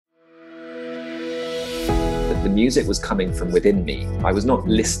that the music was coming from within me. I was not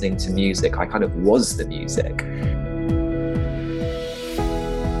listening to music, I kind of was the music.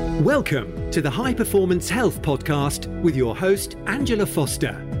 Welcome to the High Performance Health Podcast with your host, Angela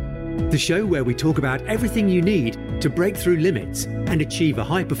Foster. The show where we talk about everything you need to break through limits and achieve a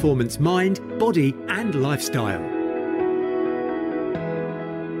high performance mind, body, and lifestyle.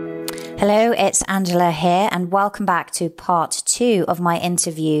 Hello, it's Angela here, and welcome back to part 2 of my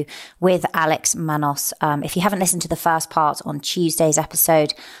interview with Alex Manos. If you haven't listened to the first part on Tuesday's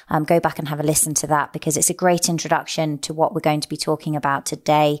episode, go back and have a listen to that because it's a great introduction to what we're going to be talking about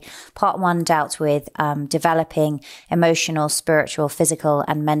today. Part 1 dealt with developing emotional, spiritual, physical,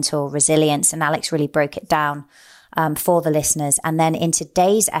 and mental resilience, and Alex really broke it down for the listeners. And then in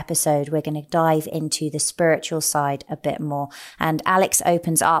today's episode, we're going to dive into the spiritual side a bit more. And Alex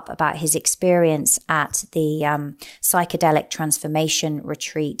opens up about his experience at the psychedelic transformation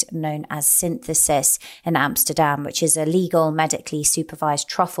retreat known as Synthesis in Amsterdam, which is a legal, medically supervised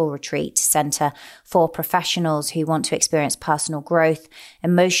truffle retreat center for professionals who want to experience personal growth,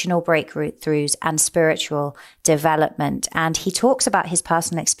 emotional breakthroughs, and spiritual development. And he talks about his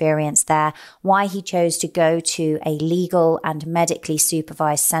personal experience there, why he chose to go to a legal and medically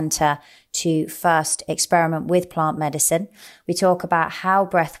supervised center to first experiment with plant medicine. We talk about how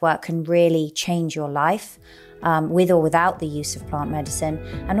breathwork can really change your life with or without the use of plant medicine,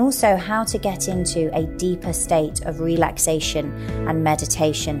 and also how to get into a deeper state of relaxation and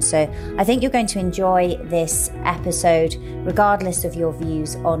meditation. So I think you're going to enjoy this episode regardless of your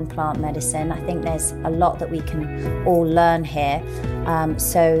views on plant medicine. I think there's a lot that we can all learn here.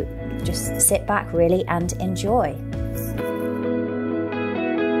 So just sit back really and enjoy.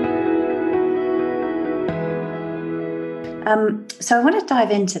 So I want to dive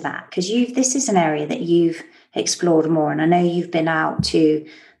into that because this is an area that you've explored more. And I know you've been out to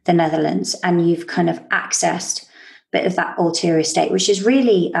the Netherlands and you've kind of accessed a bit of that ulterior state, which is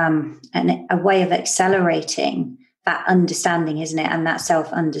really a way of accelerating that understanding, isn't it? And that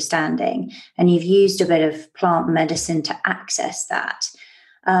self-understanding. And you've used a bit of plant medicine to access that.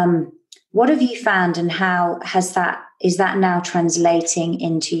 What have you found, and how is that now translating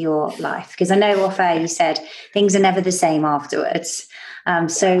into your life? Because I know off air you said things are never the same afterwards.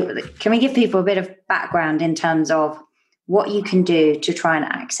 So can we give people a bit of background in terms of what you can do to try and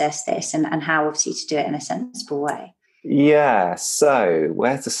access this and how obviously to do it in a sensible way? Yeah, so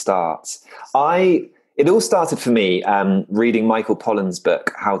where to start? It all started for me reading Michael Pollan's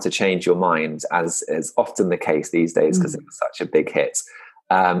book, How to Change Your Mind, as is often the case these days because it was such a big hit.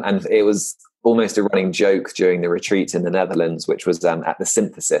 And it was almost a running joke during the retreat in the Netherlands, which was at the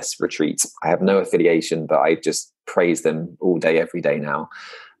Synthesis retreat. I have no affiliation, but I just praise them all day, every day now.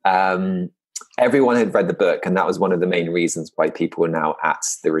 Everyone had read the book, and that was one of the main reasons why people were now at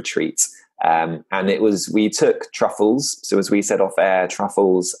the retreat. And we took truffles. So as we said off air,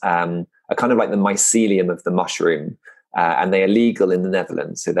 truffles are kind of like the mycelium of the mushroom, and they are legal in the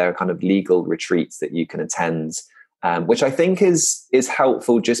Netherlands. So they're kind of legal retreats that you can attend. Which I think is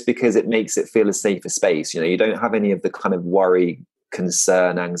helpful just because it makes it feel a safer space. You don't have any of the kind of worry,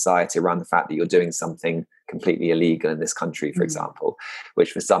 concern, anxiety around the fact that you're doing something completely illegal in this country, for example,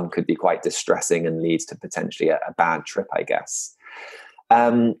 which for some could be quite distressing and leads to potentially a bad trip, I guess.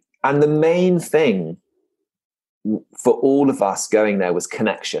 And the main thing for all of us going there was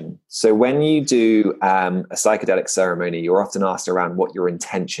connection. So when you do a psychedelic ceremony, you're often asked around what your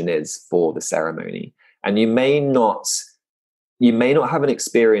intention is for the ceremony. And you may not have an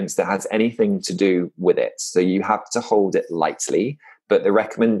experience that has anything to do with it. So you have to hold it lightly, but the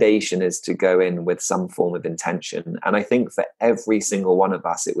recommendation is to go in with some form of intention. And I think for every single one of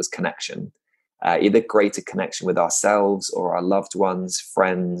us, it was connection, either greater connection with ourselves or our loved ones,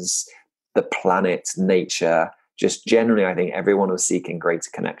 friends, the planet, nature. Just generally, I think everyone was seeking greater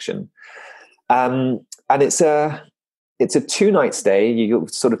connection. And it's a 2-night stay. You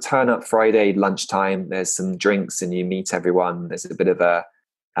sort of turn up Friday lunchtime. There's some drinks and you meet everyone. There's a bit of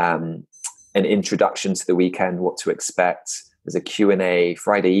an introduction to the weekend, what to expect. There's a Q&A.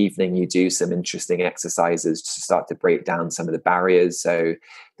 Friday evening, you do some interesting exercises to start to break down some of the barriers. So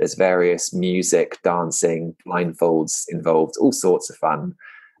there's various music, dancing, blindfolds involved, all sorts of fun.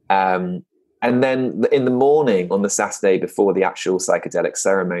 And then in the morning on the Saturday before the actual psychedelic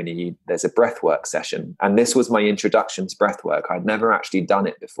ceremony, there's a breathwork session. And this was my introduction to breathwork. I'd never actually done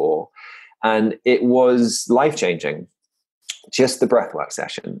it before. And it was life-changing, just the breathwork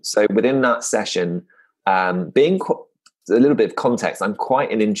session. So within that session, being a little bit of context, I'm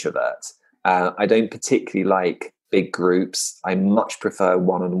quite an introvert. I don't particularly like big groups. I much prefer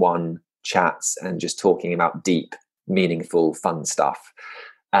one-on-one chats and just talking about deep, meaningful, fun stuff.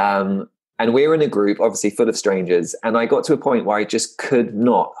 And we're in a group, obviously full of strangers. And I got to a point where I just could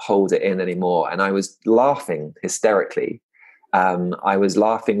not hold it in anymore. And I was laughing hysterically. I was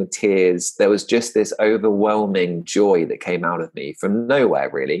laughing with tears. There was just this overwhelming joy that came out of me from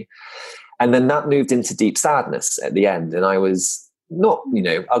nowhere, really. And then that moved into deep sadness at the end. And I was not,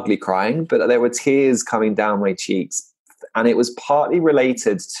 ugly crying, but there were tears coming down my cheeks. And it was partly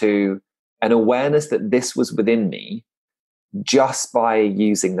related to an awareness that this was within me just by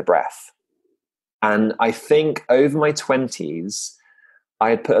using the breath. And I think over my 20s, I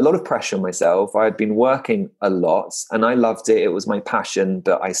had put a lot of pressure on myself. I had been working a lot and I loved it. It was my passion,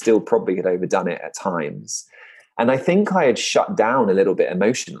 but I still probably had overdone it at times. And I think I had shut down a little bit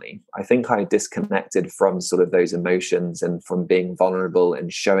emotionally. I think I had disconnected from sort of those emotions and from being vulnerable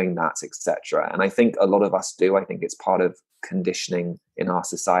and showing that, etc. And I think a lot of us do. I think it's part of conditioning in our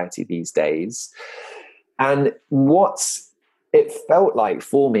society these days. And what it felt like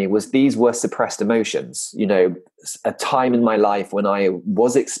for me was these were suppressed emotions, a time in my life when I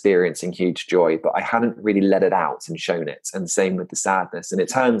was experiencing huge joy, but I hadn't really let it out and shown it. And same with the sadness. And it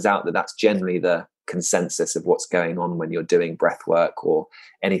turns out that that's generally the consensus of what's going on when you're doing breath work or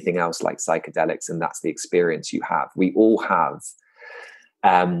anything else like psychedelics. And that's the experience you have. We all have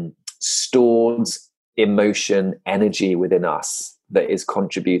stored emotion, energy within us that is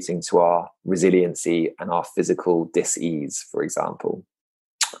contributing to our resiliency and our physical dis-ease, for example.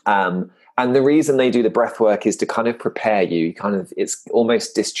 And the reason they do the breath work is to kind of prepare you, it's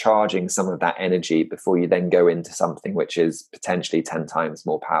almost discharging some of that energy before you then go into something which is potentially 10 times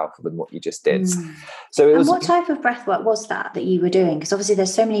more powerful than what you just did. So it was. And what type of breath work was that you were doing? Because obviously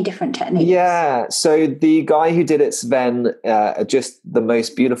there's so many different techniques. Yeah. So the guy who did it, Sven, just the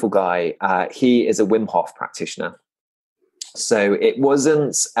most beautiful guy, he is a Wim Hof practitioner. So it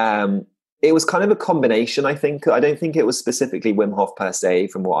wasn't, it was kind of a combination, I think. I don't think it was specifically Wim Hof per se,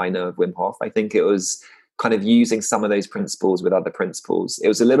 from what I know of Wim Hof. I think it was kind of using some of those principles with other principles. It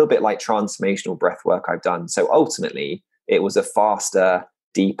was a little bit like transformational breath work I've done. So ultimately, it was a faster,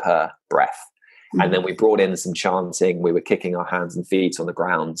 deeper breath. Mm-hmm. And then we brought in some chanting. We were kicking our hands and feet on the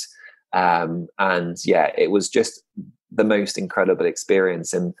ground. And yeah, it was just the most incredible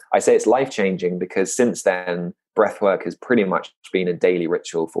experience. And I say it's life-changing because since then, breathwork has pretty much been a daily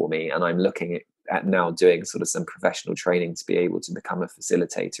ritual for me. And I'm looking at now doing sort of some professional training to be able to become a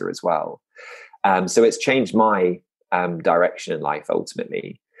facilitator as well. So it's changed my direction in life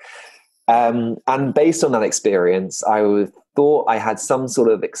ultimately. And based on that experience, I thought I had some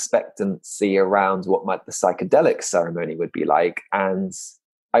sort of expectancy around what the psychedelic ceremony would be like. And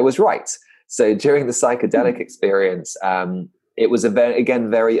I was right. So during the psychedelic experience, it was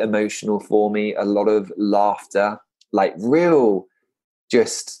very emotional for me. A lot of laughter, like real,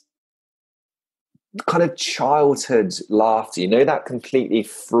 just kind of childhood laughter. That completely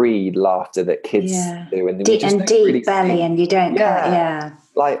free laughter that kids do, and deep really belly, and you don't.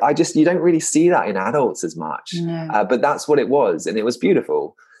 Like you don't really see that in adults as much. No. But that's what it was, and it was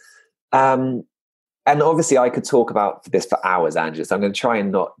beautiful. And obviously, I could talk about this for hours, Angela. So I'm going to try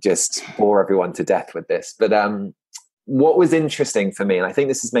and not just bore everyone to death with this. But what was interesting for me, and I think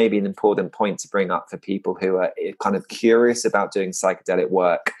this is maybe an important point to bring up for people who are kind of curious about doing psychedelic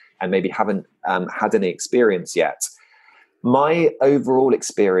work and maybe haven't had any experience yet. My overall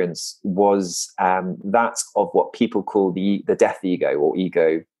experience was that of what people call the death ego, or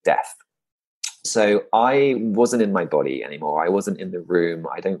ego death. So I wasn't in my body anymore. I wasn't in the room.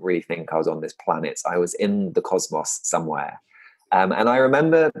 I don't really think I was on this planet. I was in the cosmos somewhere. And I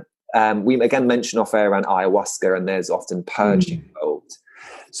remember we again mentioned off air around ayahuasca, and there's often purging involved.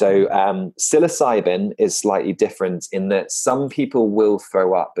 So psilocybin is slightly different in that some people will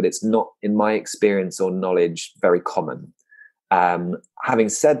throw up, but it's not, in my experience or knowledge, very common. Having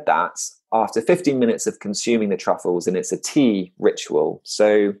said that, after 15 minutes of consuming the truffles, and it's a tea ritual,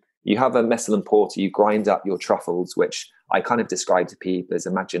 so you have a messelam porter, you grind up your truffles, which I kind of describe to people as,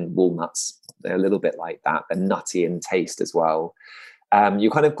 imagine walnuts. They're a little bit like that. They're nutty in taste as well.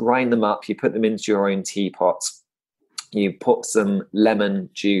 You kind of grind them up, you put them into your own teapot. You put some lemon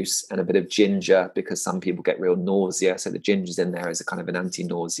juice and a bit of ginger, because some people get real nausea. So the ginger's in there as a kind of an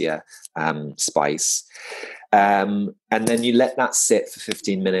anti-nausea spice. And then you let that sit for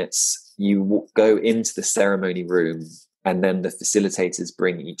 15 minutes. You go into the ceremony room, and then the facilitators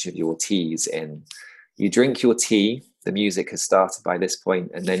bring each of your teas in. You drink your tea. The music has started by this point,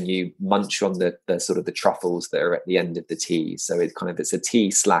 and then you munch on the sort of the truffles that are at the end of the tea. So it's a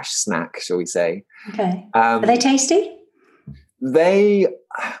tea / snack, shall we say. Okay. Are they tasty? They're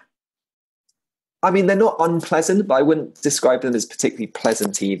not unpleasant, but I wouldn't describe them as particularly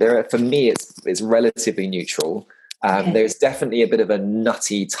pleasant either. For me, it's relatively neutral. Okay. There's definitely a bit of a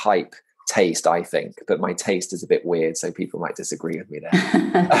nutty type taste, I think, but my taste is a bit weird, so people might disagree with me there.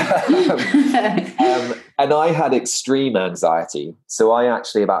 And I had extreme anxiety. So I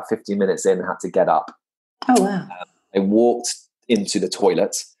actually, about 15 minutes in, had to get up. Oh, wow. I walked into the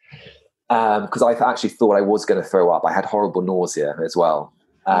toilet because I actually thought I was going to throw up. I had horrible nausea as well.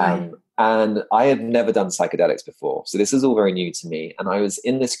 And I had never done psychedelics before. So this is all very new to me. And I was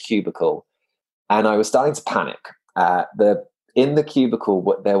in this cubicle and I was starting to panic. In the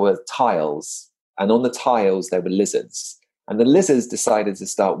cubicle, there were tiles, and on the tiles, there were lizards. And the lizards decided to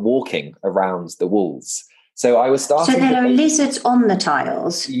start walking around the walls. So I was starting. So there are lizards on the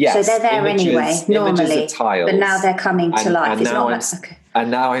tiles. Yes, so they're there anyway, normally. Tiles, but now they're coming to life.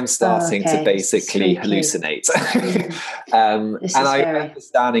 And now I'm starting to basically hallucinate. And I remember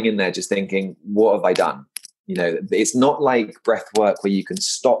standing in there just thinking, what have I done? You know, it's not like breath work where you can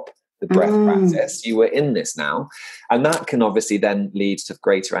stop the breath practice. You were in this now. And that can obviously then lead to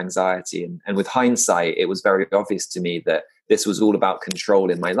greater anxiety. And with hindsight, it was very obvious to me that this was all about control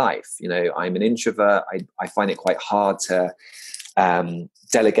in my life. You know, I'm an introvert. I find it quite hard to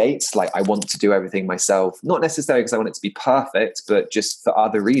delegate. Like, I want to do everything myself, not necessarily because I want it to be perfect, but just for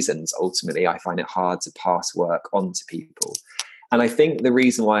other reasons. Ultimately, I find it hard to pass work on to people. And I think the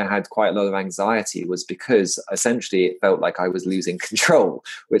reason why I had quite a lot of anxiety was because essentially it felt like I was losing control,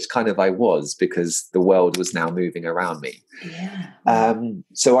 which kind of I was, because the world was now moving around me. Yeah.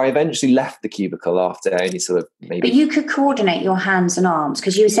 So I eventually left the cubicle after only sort of maybe... But you could coordinate your hands and arms,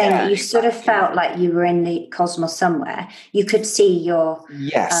 because you were saying that you sort of felt like you were in the cosmos somewhere. You could see your...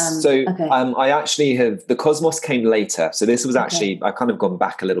 Yes. I actually have... The cosmos came later. So this was actually... I've kind of gone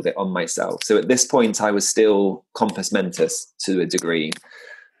back a little bit on myself. So at this point, I was still compos mentis to a degree.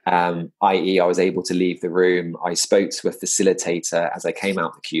 I.e., I was able to leave the room. I spoke to a facilitator as I came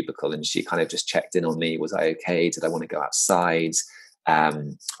out the cubicle, and she kind of just checked in on me. Was I okay? Did I want to go outside?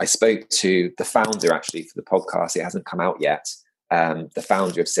 I spoke to the founder actually for the podcast. It hasn't come out yet. The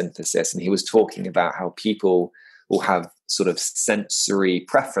founder of Synthesis, and he was talking about how people will have sort of sensory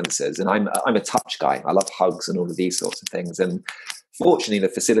preferences. And I'm a touch guy. I love hugs and all of these sorts of things. And fortunately, the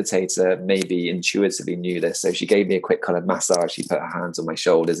facilitator maybe intuitively knew this. So she gave me a quick kind of massage. She put her hands on my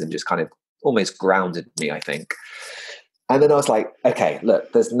shoulders and just kind of almost grounded me, I think. And then I was like, okay,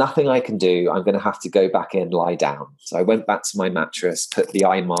 look, there's nothing I can do. I'm going to have to go back in, lie down. So I went back to my mattress, put the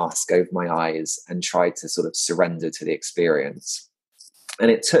eye mask over my eyes, and tried to sort of surrender to the experience. And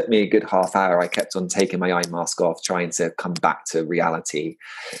it took me a good half hour. I kept on taking my eye mask off, trying to come back to reality,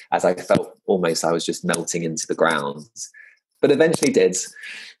 as I felt almost I was just melting into the ground. But eventually did.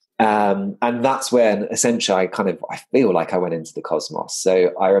 And that's when essentially I feel like I went into the cosmos.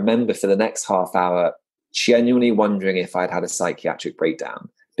 So I remember for the next half hour, genuinely wondering if I'd had a psychiatric breakdown,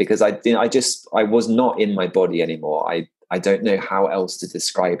 because I was not in my body anymore. I don't know how else to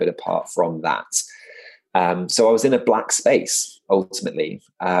describe it apart from that. So I was in a black space, ultimately.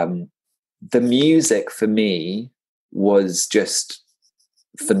 The music for me was just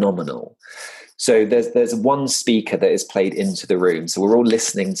phenomenal. So there's one speaker that is played into the room. So we're all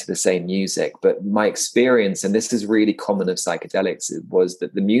listening to the same music. But my experience, and this is really common of psychedelics, was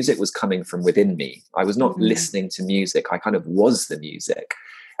that the music was coming from within me. I was not listening to music. I kind of was the music.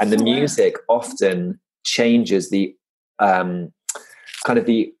 And the music often changes the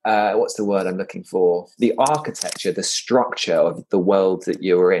what's the word I'm looking for? The architecture, the structure of the world that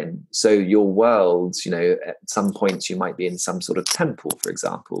you're in. So your world, at some points you might be in some sort of temple, for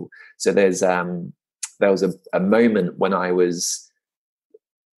example. So there was a moment when I wasn't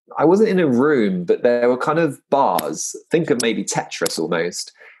in a room, but there were kind of bars. Think of maybe Tetris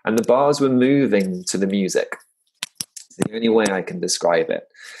almost. And the bars were moving to the music. It's the only way I can describe it.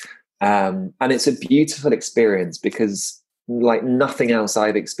 And it's a beautiful experience because, like nothing else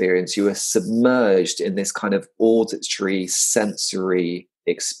I've experienced, you are submerged in this kind of auditory, sensory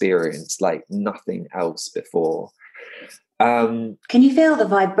experience like nothing else before. Can you feel the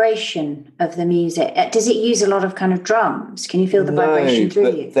vibration of the music? Does it use a lot of kind of drums? Can you feel the vibration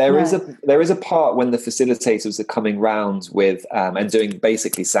through you? There is a part when the facilitators are coming round with and doing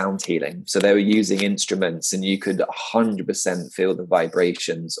basically sound healing. So they were using instruments, and you could 100% feel the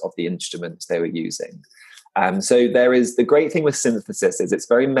vibrations of the instruments they were using. So there is the great thing with Synthesis is it's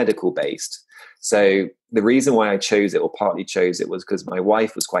very medical based. So the reason why I chose it, or partly chose it, was because my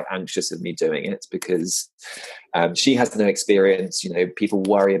wife was quite anxious of me doing it, because she has no experience. People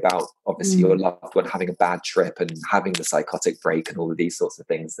worry about obviously your loved one having a bad trip and having the psychotic break and all of these sorts of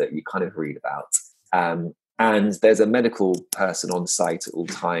things that you kind of read about. And there's a medical person on site at all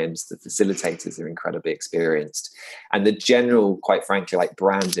times. The facilitators are incredibly experienced, and the general, quite frankly, like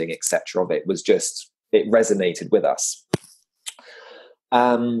branding, etc. of it was just, it resonated with us.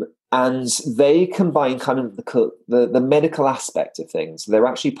 And they combine kind of the medical aspect of things. They're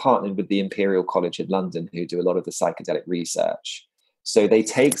actually partnered with the Imperial College in London, who do a lot of the psychedelic research. So they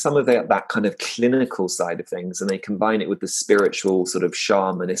take some of that kind of clinical side of things and they combine it with the spiritual sort of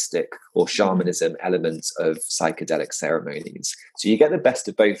shamanistic or shamanism elements of psychedelic ceremonies. So you get the best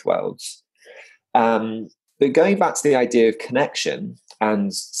of both worlds. But going back to the idea of connection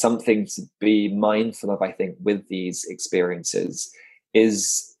and something to be mindful of, I think, with these experiences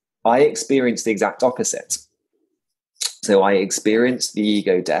is I experienced the exact opposite. So I experienced the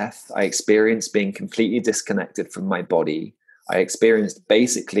ego death. I experienced being completely disconnected from my body. I experienced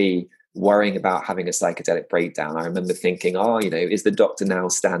basically worrying about having a psychedelic breakdown. I remember thinking, is the doctor now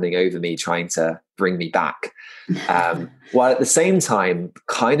standing over me trying to bring me back? While at the same time,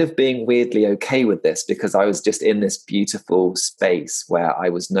 kind of being weirdly okay with this because I was just in this beautiful space where I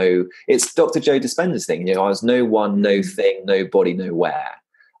was it's Dr. Joe Dispenza's thing. I was no one, no thing, no body, nowhere.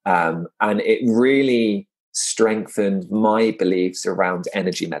 And it really strengthened my beliefs around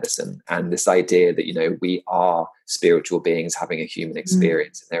energy medicine and this idea that, we are spiritual beings having a human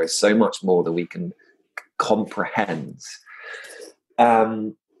experience. And there is so much more that we can comprehend.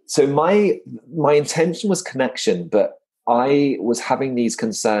 So my intention was connection, but I was having these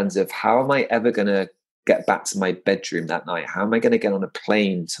concerns of how am I ever going to get back to my bedroom that night? How am I going to get on a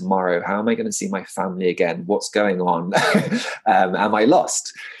plane tomorrow? How am I going to see my family again? What's going on? Am I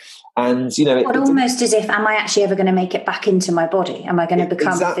lost? And, almost as if, am I actually ever going to make it back into my body? Am I going to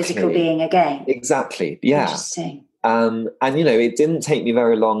become a physical being again? Exactly. Yeah. Interesting. And, it didn't take me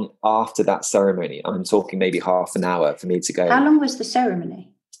very long after that ceremony. I'm talking maybe half an hour for me to go. How long was the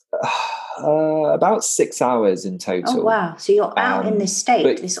ceremony? About 6 hours in total. Oh, wow. So you're out in this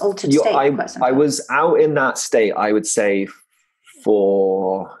state, this altered state. I was out in that state, I would say,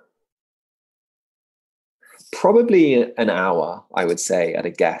 for probably an hour, I would say, at a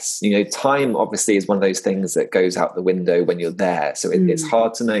guess. Time obviously is one of those things that goes out the window when you're there. So it's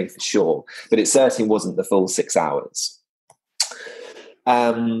hard to know for sure, but it certainly wasn't the full 6 hours.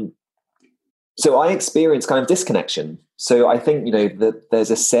 So I experienced kind of disconnection. So I think,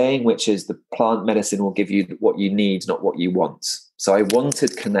 there's a saying, which is the plant medicine will give you what you need, not what you want. So I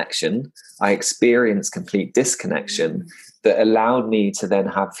wanted connection. I experienced complete disconnection that allowed me to then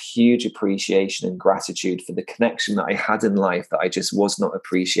have huge appreciation and gratitude for the connection that I had in life that I just was not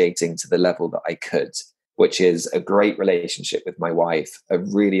appreciating to the level that I could, which is a great relationship with my wife, a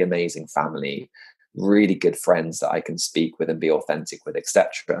really amazing family, really good friends that I can speak with and be authentic with,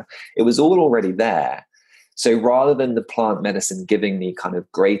 etc. It was all already there. So rather than the plant medicine giving me kind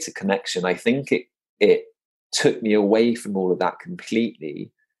of greater connection, I think it took me away from all of that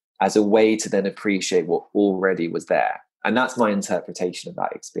completely as a way to then appreciate what already was there. And that's my interpretation of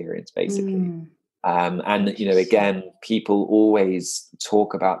that experience, basically. And, again, people always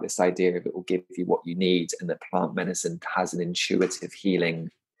talk about this idea of it will give you what you need and that plant medicine has an intuitive healing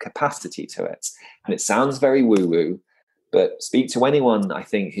capacity to it. And it sounds very woo-woo, but speak to anyone, I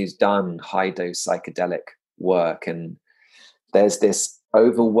think, who's done high-dose psychedelic work, and there's this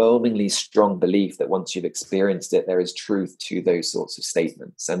overwhelmingly strong belief that once you've experienced it, there is truth to those sorts of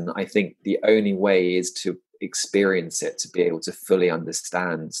statements. And I think the only way is to experience it, to be able to fully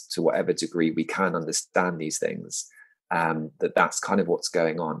understand, to whatever degree we can understand these things, that's kind of what's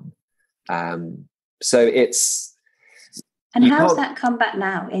going on. So it's... And how's that come back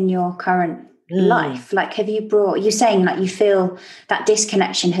now in your current life? Like, you're saying like you feel that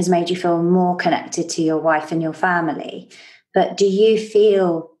disconnection has made you feel more connected to your wife and your family, but do you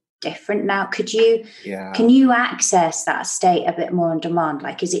feel different now? Can you access that state a bit more on demand?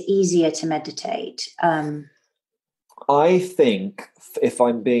 Like, is it easier to meditate? I think, if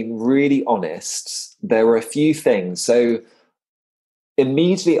I'm being really honest, there were a few things. So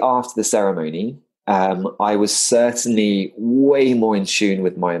immediately after the ceremony, I was certainly way more in tune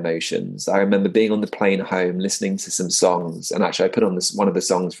with my emotions. I remember being on the plane home, listening to some songs, and actually I put on one of the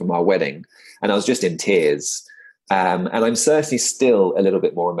songs from our wedding, and I was just in tears. And I'm certainly still a little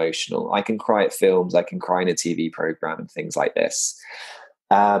bit more emotional. I can cry at films, I can cry in a TV program and things like this.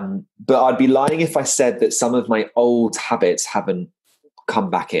 But I'd be lying if I said that some of my old habits haven't come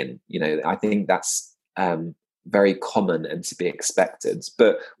back in. I think that's very common and to be expected.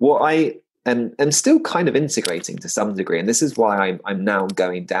 But what I am still kind of integrating to some degree, and this is why I'm now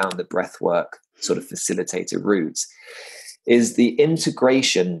going down the breathwork sort of facilitator route, is the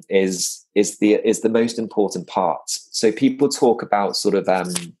integration is the most important part. So people talk about sort of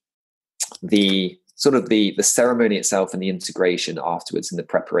the ceremony itself and the integration afterwards and the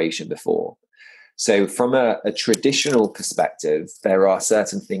preparation before. So from a traditional perspective, there are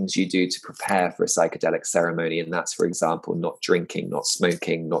certain things you do to prepare for a psychedelic ceremony. And that's, for example, not drinking, not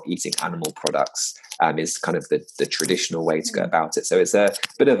smoking, not eating animal products is kind of the traditional way to go about it. So it's a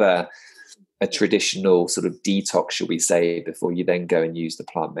bit of a traditional sort of detox, shall we say, before you then go and use the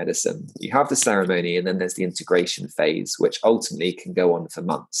plant medicine. You have the ceremony, and then there's the integration phase, which ultimately can go on for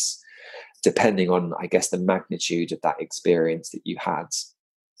months, depending on, I guess, the magnitude of that experience that you had.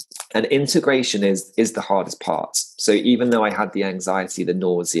 And integration is the hardest part. So even though I had the anxiety, the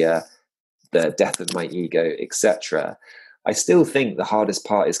nausea, the death of my ego, etc., I still think the hardest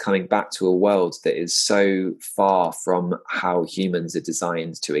part is coming back to a world that is so far from how humans are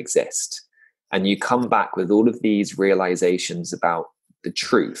designed to exist. And you come back with all of these realizations about the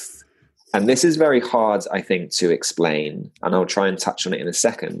truth. And this is very hard, I think, to explain. And I'll try and touch on it in a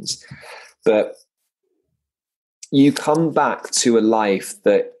second. But you come back to a life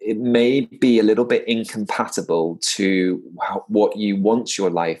that it may be a little bit incompatible to what you want your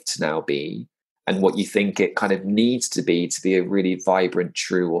life to now be and what you think it kind of needs to be a really vibrant,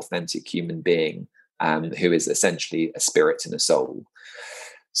 true, authentic human being who is essentially a spirit and a soul.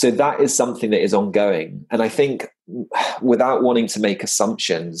 So that is something that is ongoing. And I think, without wanting to make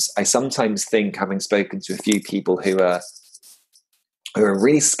assumptions, I sometimes think, having spoken to a few people who are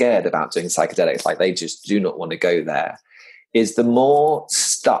really scared about doing psychedelics, like they just do not want to go there, is the more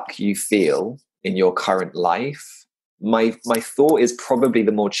stuck you feel in your current life, my thought is probably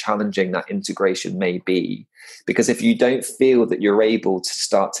the more challenging that integration may be. Because if you don't feel that you're able to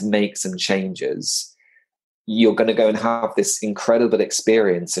start to make some changes, you're going to go and have this incredible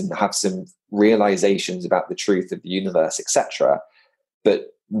experience and have some realizations about the truth of the universe, etc.,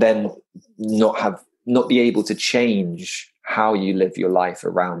 but then not be able to change how you live your life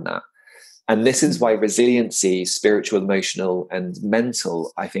around that. And this is why resiliency, spiritual, emotional, and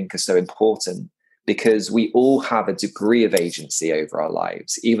mental, I think, are so important, because we all have a degree of agency over our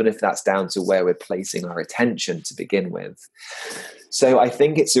lives, even if that's down to where we're placing our attention to begin with. So I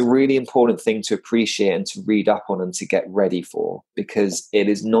think it's a really important thing to appreciate and to read up on and to get ready for, because it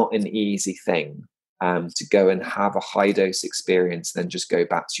is not an easy thing to go and have a high dose experience and then just go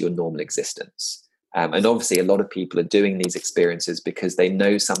back to your normal existence. And obviously a lot of people are doing these experiences because they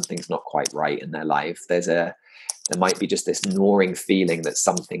know something's not quite right in their life. There might be just this gnawing feeling that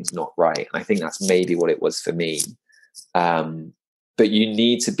something's not right. And I think that's maybe what it was for me. But you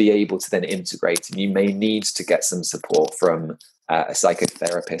need to be able to then integrate, and you may need to get some support from a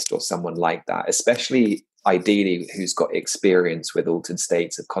psychotherapist or someone like that, especially ideally who's got experience with altered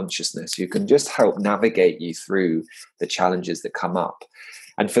states of consciousness, who can just help navigate you through the challenges that come up.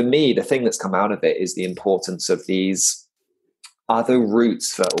 And for me, the thing that's come out of it is the importance of these other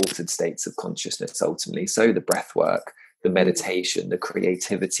routes for altered states of consciousness, ultimately. So the breath work, the meditation, the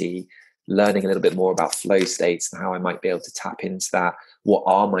creativity, learning a little bit more about flow states and how I might be able to tap into that. What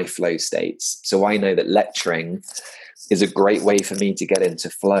are my flow states? So I know that lecturing is a great way for me to get into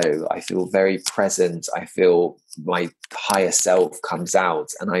flow. I feel very present. I feel my higher self comes out,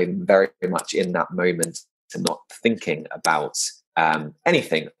 and I'm very much in that moment and not thinking about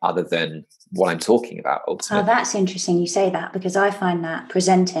anything other than what I'm talking about ultimately. Oh, that's interesting you say that, because I find that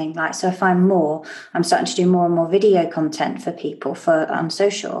presenting, I'm starting to do more and more video content for people on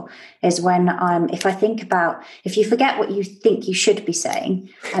social, is when if you forget what you think you should be saying,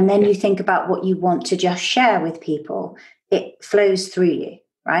 and then you think about what you want to just share with people, it flows through you,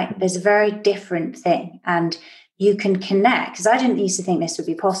 right? There's a very different thing, and you can connect, because I didn't used to think this would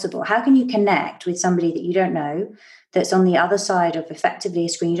be possible. How can you connect with somebody that you don't know, that's on the other side of effectively a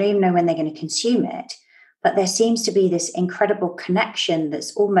screen? You don't even know when they're going to consume it. But there seems to be this incredible connection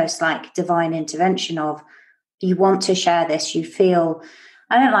that's almost like divine intervention of, you want to share this, you feel,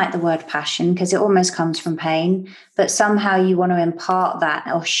 I don't like the word passion because it almost comes from pain, but somehow you want to impart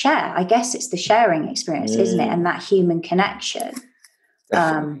that or share. I guess it's the sharing experience, isn't it? And that human connection.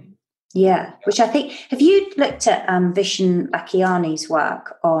 Yeah, which I think, have you looked at Vishen Lakhiani's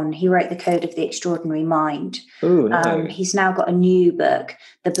work he wrote The Code of the Extraordinary Mind? Ooh, no. He's now got a new book,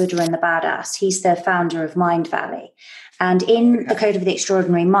 The Buddha and the Badass. He's the founder of Mindvalley. And in The Code of the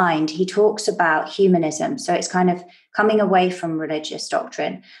Extraordinary Mind, he talks about humanism. So it's kind of coming away from religious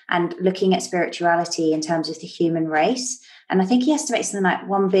doctrine and looking at spirituality in terms of the human race. And I think he estimates something like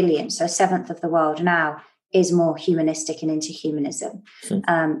 1 billion, so a seventh of the world now, is more humanistic and into humanism.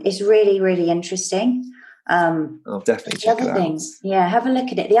 It's really, really interesting. I'll definitely check it out. Yeah, have a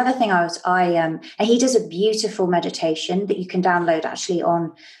look at it. The other thing and he does a beautiful meditation that you can download actually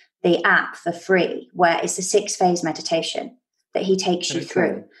on the app for free, where it's a 6-phase meditation that he takes you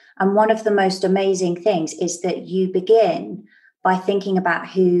through. And one of the most amazing things is that you begin by thinking about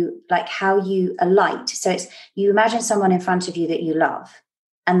how you alight. So it's, you imagine someone in front of you that you love.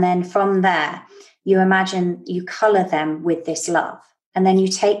 And then from there, you imagine you color them with this love. And then you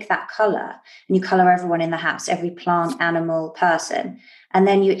take that color and you color everyone in the house, every plant, animal, person. And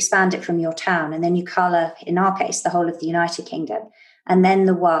then you expand it from your town. And then you color, in our case, the whole of the United Kingdom, and then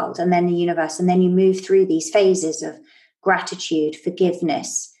the world, and then the universe. And then you move through these phases of gratitude,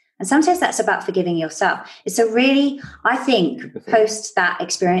 forgiveness. And sometimes that's about forgiving yourself. It's a really, I think, post that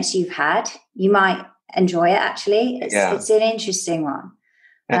experience you've had, you might enjoy it, actually. It's an interesting one.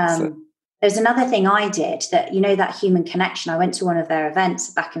 There's another thing I did that, that human connection. I went to one of their events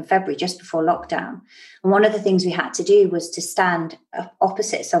back in February, just before lockdown. And one of the things we had to do was to stand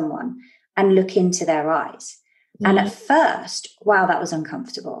opposite someone and look into their eyes. And at first, wow, that was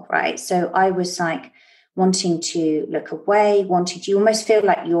uncomfortable, right? So I was like wanting to look away, you almost feel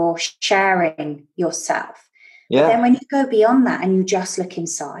like you're sharing yourself. Yeah. But then when you go beyond that and you just look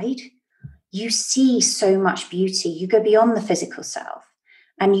inside, you see so much beauty. You go beyond the physical self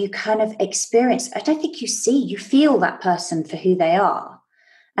and you kind of experience, I don't think you feel that person for who they are.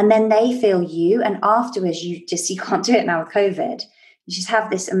 And then they feel you. And afterwards, you can't do it now with COVID. You just have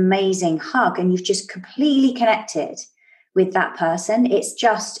this amazing hug and you've just completely connected with that person. It's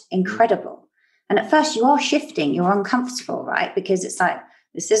just incredible. And at first you are shifting, you're uncomfortable, right? Because it's like,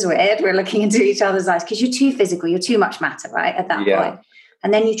 this is weird. We're looking into each other's eyes because you're too physical. You're too much matter, right? At that point.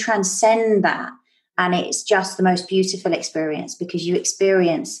 And then you transcend that. And it's just the most beautiful experience because you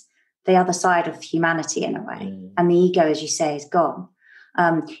experience the other side of humanity in a way. And the ego, as you say, is gone.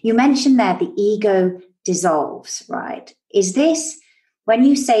 You mentioned there the ego dissolves, right? Is this, when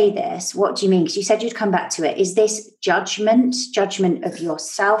you say this, what do you mean? Because you said you'd come back to it. Is this judgment of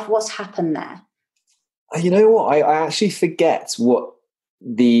yourself? What's happened there? You know what? I actually forget what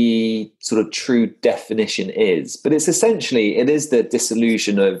the sort of true definition is, but it's essentially, it is the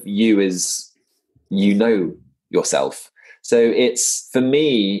dissolution of you as yourself. So it's, for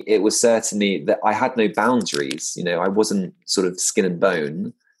me, it was certainly that I had no boundaries. I wasn't sort of skin and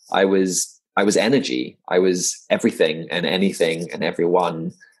bone. I was energy. I was everything and anything and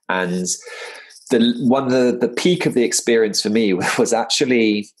everyone. And the peak of the experience for me was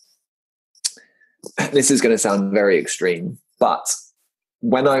actually, this is going to sound very extreme, but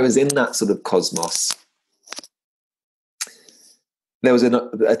when I was in that sort of cosmos, there was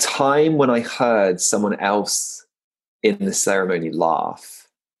a time when I heard someone else in the ceremony laugh.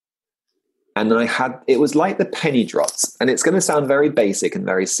 And it was like the penny dropped. And it's going to sound very basic and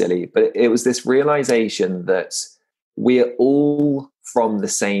very silly, but it was this realization that we're all from the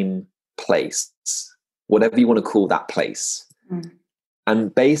same place, whatever you want to call that place.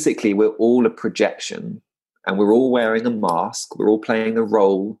 And basically, we're all a projection and we're all wearing a mask. We're all playing a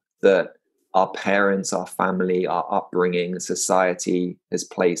role that our parents, our family, our upbringing, society has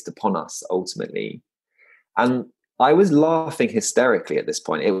placed upon us ultimately. And I was laughing hysterically at this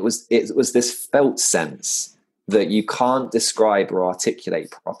point. It was this felt sense that you can't describe or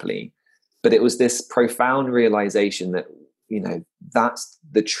articulate properly. But it was this profound realization that, that's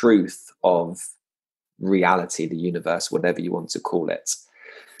the truth of reality, the universe, whatever you want to call it.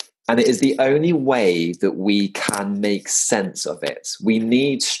 And it is the only way that we can make sense of it. We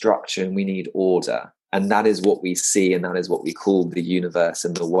need structure and we need order. And that is what we see, and that is what we call the universe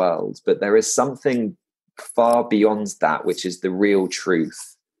and the world. But there is something far beyond that, which is the real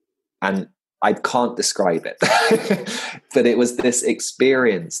truth. And I can't describe it. But it was this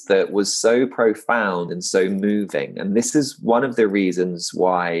experience that was so profound and so moving. And this is one of the reasons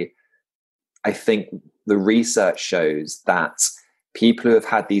why I think the research shows that people who have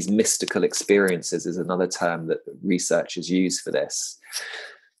had these mystical experiences is another term that researchers use for this.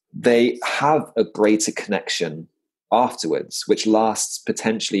 They have a greater connection afterwards, which lasts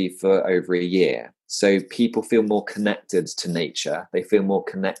potentially for over a year. So people feel more connected to nature. They feel more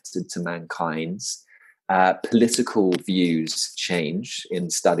connected to mankind. Political views change in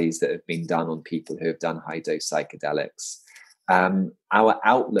studies that have been done on people who have done high-dose psychedelics. Our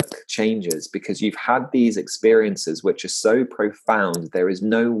outlook changes because you've had these experiences which are so profound, there is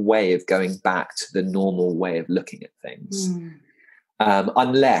no way of going back to the normal way of looking at things.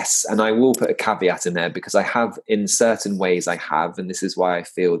 Unless, and I will put a caveat in there because I have, in certain ways and this is why I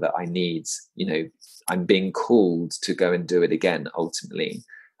feel that I need, I'm being called to go and do it again, ultimately.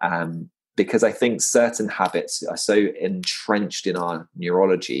 Because I think certain habits are so entrenched in our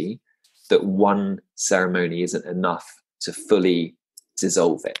neurology that one ceremony isn't enough to fully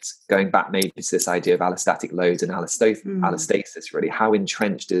dissolve it. Going back maybe to this idea of allostatic load and allostasis, really, how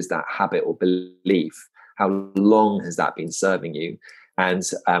entrenched is that habit or belief? How long has that been serving you? And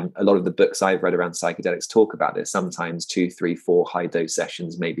a lot of the books I've read around psychedelics talk about this. Sometimes 2, 3, 4 high dose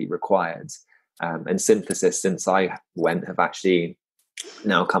sessions may be required. And Synthesis, since I went, have actually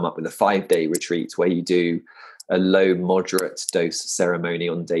now come up with a 5-day retreat where you do a low moderate dose ceremony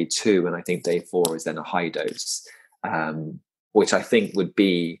on day 2, and I think day 4 is then a high dose, which I think would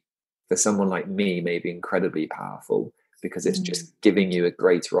be, for someone like me, maybe incredibly powerful, because it's just giving you a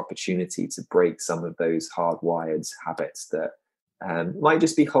greater opportunity to break some of those hardwired habits that might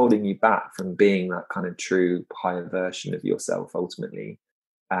just be holding you back from being that kind of true higher version of yourself ultimately.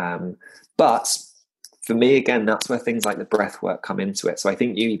 But for me, again, that's where things like the breath work come into it. So I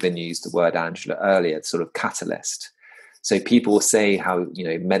think you even used the word, Angela, earlier, sort of catalyst. So people will say how,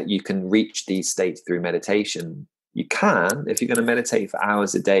 you can reach these states through meditation. You can, if you're going to meditate for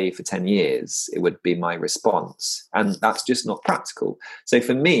hours a day for 10 years, it would be my response. And that's just not practical. So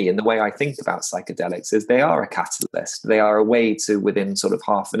for me, and the way I think about psychedelics is they are a catalyst. They are a way to, within sort of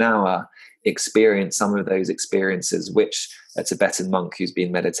half an hour, experience some of those experiences which a Tibetan monk who's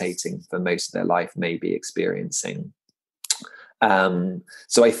been meditating for most of their life may be experiencing.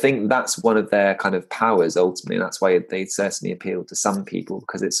 So I think that's one of their kind of powers ultimately. And that's why they certainly appeal to some people,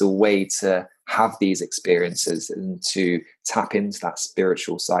 because it's a way to have these experiences and to tap into that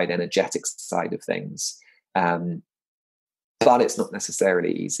spiritual side, energetic side of things. But it's not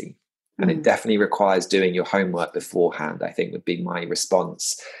necessarily easy. And it definitely requires doing your homework beforehand, I think would be my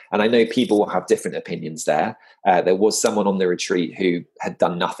response. And I know people will have different opinions there. There was someone on the retreat who had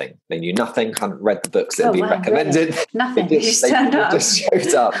done nothing. They knew nothing, hadn't read the books that had been recommended. Really? Nothing, they just turned up. Just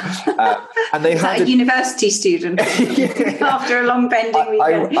showed up. And they had a university student after a long bending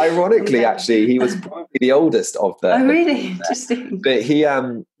weekend. Ironically, actually, he was probably the oldest of the... Oh, really? Interesting. But he,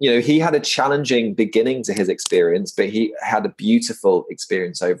 he had a challenging beginning to his experience, but he had a beautiful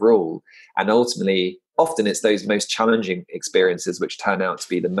experience overall. And ultimately, often it's those most challenging experiences which turn out to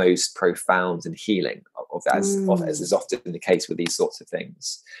be the most profound and healing, as is often the case with these sorts of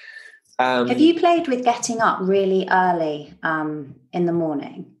things. Have you played with getting up really early in the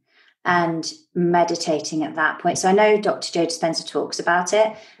morning and meditating at that point? So I know Dr. Joe Dispenza talks about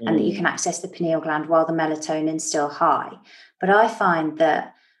it and that you can access the pineal gland while the melatonin's still high. But I find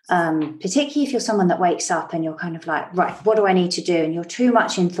that particularly if you're someone that wakes up and you're kind of like, right, what do I need to do? And you're too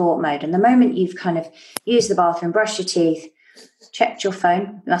much in thought mode. And the moment you've kind of used the bathroom, brushed your teeth, checked your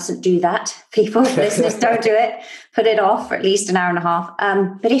phone, you mustn't do that. People, listeners, don't do it. Put it off for at least an hour and a half.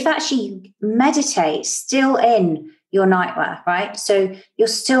 But if actually you meditate still in your nightwear, right? So you're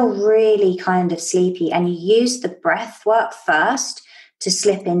still really kind of sleepy and you use the breath work first to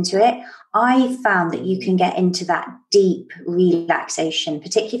slip into it. I found that you can get into that deep relaxation,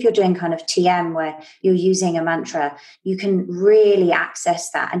 particularly if you're doing kind of TM where you're using a mantra, you can really access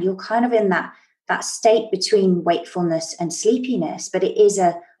that. And you're kind of in that state between wakefulness and sleepiness. But it is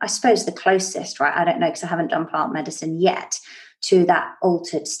I suppose, the closest, right? I don't know, because I haven't done plant medicine yet, to that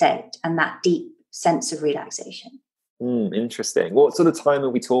altered state and that deep sense of relaxation. Interesting. What sort of time are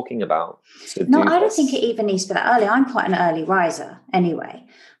we talking about? I don't think it even needs to be that early. I'm quite an early riser anyway.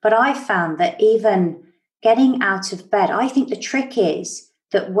 But I found that even getting out of bed, I think the trick is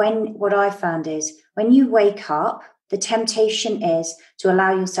that what I found is when you wake up, the temptation is to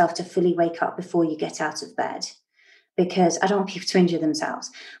allow yourself to fully wake up before you get out of bed. Because I don't want people to injure themselves.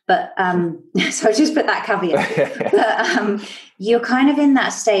 But so I just put that caveat. But you're kind of in that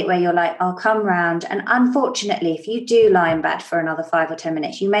state where you're like, I'll come round. And unfortunately, if you do lie in bed for another 5 or 10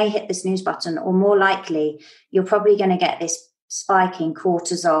 minutes, you may hit the snooze button, or more likely, you're probably going to get this spike in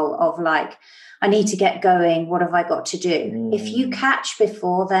cortisol of like, I need to get going. What have I got to do? If you catch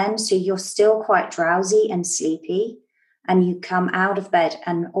before then, so you're still quite drowsy and sleepy, and you come out of bed,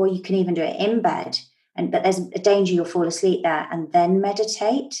 or you can even do it in bed, but there's a danger you'll fall asleep there, and then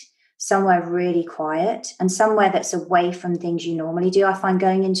meditate somewhere really quiet and somewhere that's away from things you normally do. I find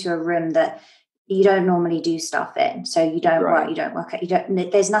going into a room that you don't normally do stuff in, so you don't work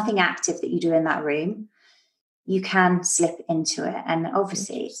out, there's nothing active that you do in that room. You can slip into it, and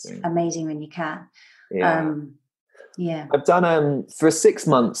obviously it's amazing when you can. I've done for 6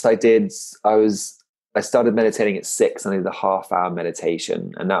 months I started meditating at 6. I did a half-hour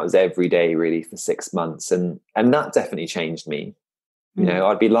meditation, and that was every day really for 6 months, and that definitely changed me.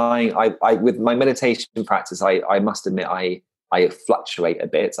 I'd be lying. I with my meditation practice, I must admit I fluctuate a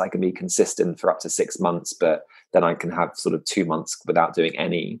bit. I can be consistent for up to 6 months, but then I can have sort of 2 months without doing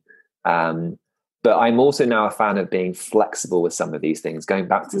any. But I'm also now a fan of being flexible with some of these things, going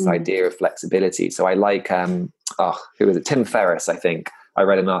back to this idea of flexibility. So I like, who was it? Tim Ferriss, I think, I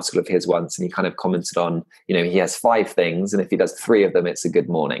read an article of his once, and he kind of commented on, he has 5 things, and if he does 3 of them, it's a good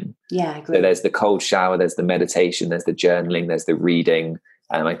morning. Yeah, I agree. So there's the cold shower, there's the meditation, there's the journaling, there's the reading.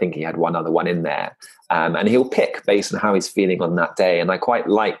 And I think he had one other one in there. And he'll pick based on how he's feeling on that day. And I quite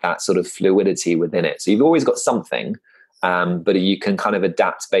like that sort of fluidity within it. So you've always got something, but you can kind of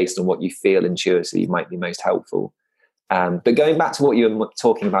adapt based on what you feel intuitively might be most helpful. But going back to what you were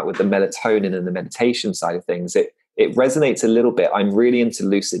talking about with the melatonin and the meditation side of things, it resonates a little bit. I'm really into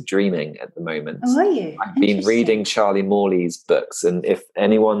lucid dreaming at the moment. Oh, are you? I've been reading Charlie Morley's books. And if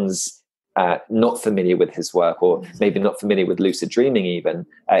anyone's not familiar with his work, or maybe not familiar with lucid dreaming even,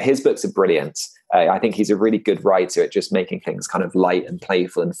 his books are brilliant. I think he's a really good writer at just making things kind of light and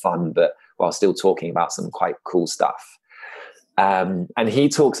playful and fun, but while still talking about some quite cool stuff. And he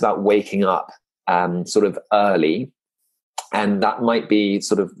talks about waking up sort of early, and that might be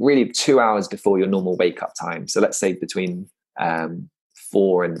sort of really 2 hours before your normal wake up time. So let's say between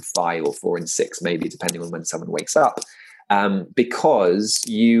 4 and 5 or 4 and 6, maybe, depending on when someone wakes up. Because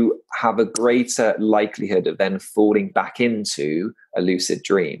you have a greater likelihood of then falling back into a lucid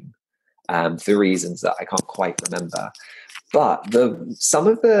dream for reasons that I can't quite remember. But some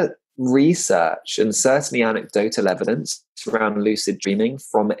of the research and certainly anecdotal evidence around lucid dreaming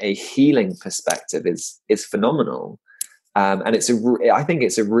from a healing perspective is phenomenal. And I think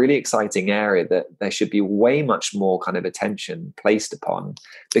it's a really exciting area that there should be way much more kind of attention placed upon,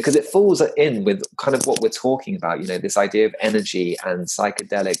 because it falls in with kind of what we're talking about, this idea of energy and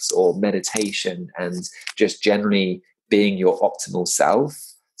psychedelics or meditation and just generally being your optimal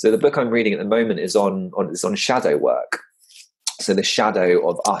self. So the book I'm reading at the moment is on shadow work. So the shadow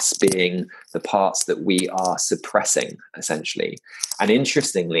of us being the parts that we are suppressing, essentially. And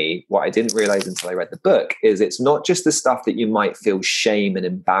interestingly, what I didn't realize until I read the book is it's not just the stuff that you might feel shame and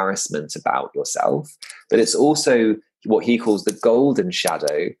embarrassment about yourself, but it's also what he calls the golden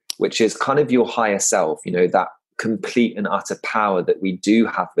shadow, which is kind of your higher self, that complete and utter power that we do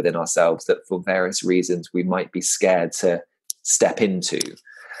have within ourselves that for various reasons we might be scared to step into.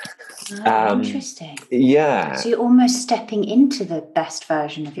 Interesting. Yeah. So you're almost stepping into the best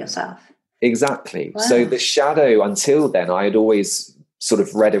version of yourself. Exactly. Wow. So the shadow, until then, I had always sort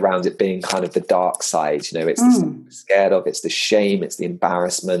of read around it being kind of the dark side. It's the stuff I'm scared of, it's the shame, it's the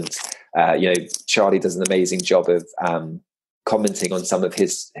embarrassment. Charlie does an amazing job of commenting on some of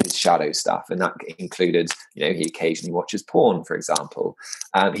his shadow stuff, and that included, he occasionally watches porn, for example.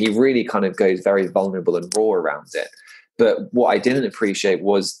 He really kind of goes very vulnerable and raw around it. But what I didn't appreciate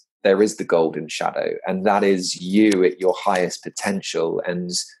was there is the golden shadow, and that is you at your highest potential. And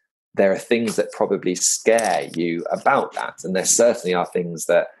there are things that probably scare you about that. And there certainly are things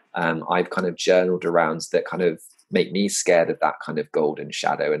that I've kind of journaled around that kind of make me scared of that kind of golden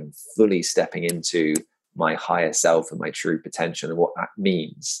shadow and fully stepping into my higher self and my true potential and what that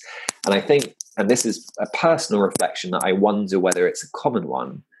means. And I think, and this is a personal reflection that I wonder whether it's a common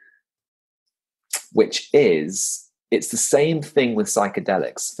one, which is, it's the same thing with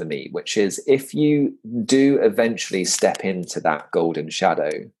psychedelics for me, which is if you do eventually step into that golden shadow,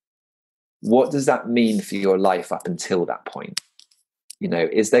 what does that mean for your life up until that point?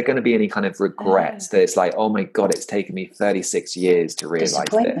 Is there going to be any kind of regret that it's like, oh my God, it's taken me 36 years to realize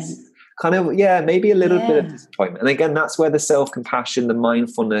this? Kind of, yeah, maybe a little bit of disappointment. And again, that's where the self-compassion, the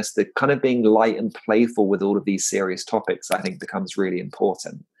mindfulness, the kind of being light and playful with all of these serious topics, I think becomes really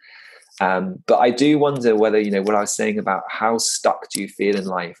important. But I do wonder whether, what I was saying about how stuck do you feel in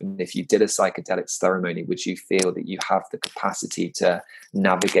life? And if you did a psychedelic ceremony, would you feel that you have the capacity to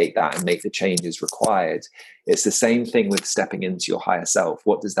navigate that and make the changes required? It's the same thing with stepping into your higher self.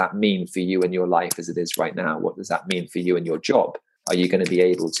 What does that mean for you and your life as it is right now? What does that mean for you and your job? Are you going to be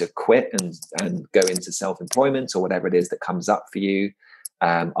able to quit and go into self-employment or whatever it is that comes up for you?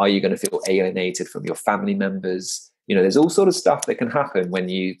 Are you going to feel alienated from your family members? There's all sort of stuff that can happen when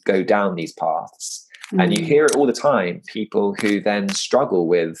you go down these paths. And you hear it all the time, people who then struggle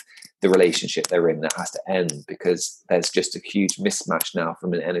with the relationship they're in that has to end because there's just a huge mismatch now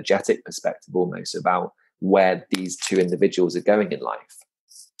from an energetic perspective almost about where these two individuals are going in life.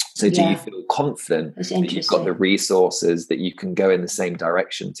 So do you feel confident that you've got the resources that you can go in the same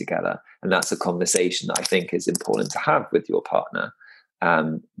direction together? And that's a conversation that I think is important to have with your partner.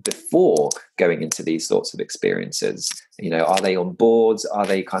 Before going into these sorts of experiences, are they on board? Are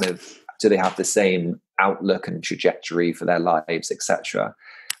they do they have the same outlook and trajectory for their lives, etc.?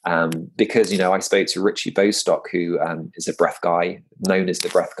 Because, I spoke to Richie Bostock, who is a breath guy, known as the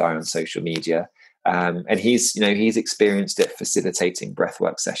breath guy on social media. And he's experienced it facilitating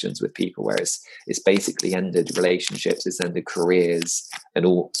breathwork sessions with people where it's basically ended relationships, it's ended careers and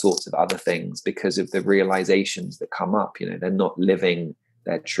all sorts of other things because of the realizations that come up. They're not living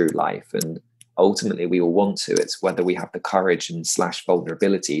their true life. And ultimately we all want to. It's whether we have the courage and /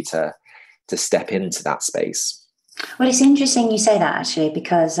 vulnerability to step into that space. Well, it's interesting you say that, actually,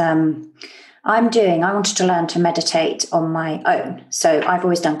 because I wanted to learn to meditate on my own. So I've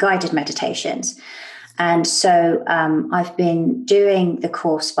always done guided meditations. And so I've been doing the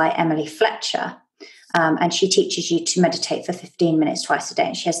course by Emily Fletcher. And she teaches you to meditate for 15 minutes twice a day.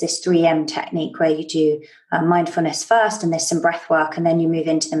 And she has this 3M technique where you do mindfulness first, and there's some breath work, and then you move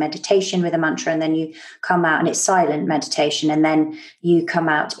into the meditation with a mantra, and then you come out, and it's silent meditation, and then you come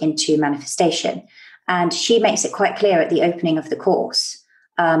out into manifestation. And she makes it quite clear at the opening of the course,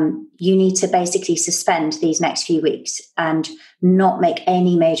 you need to basically suspend these next few weeks and not make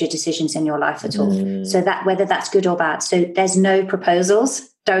any major decisions in your life at all. So that whether that's good or bad. So there's no proposals.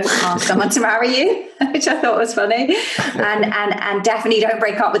 Don't ask someone to marry you, which I thought was funny. And definitely don't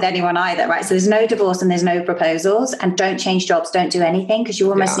break up with anyone either, right? So there's no divorce and there's no proposals, and don't change jobs, don't do anything, because you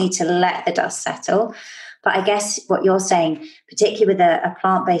almost need to let the dust settle. But I guess what you're saying, particularly with a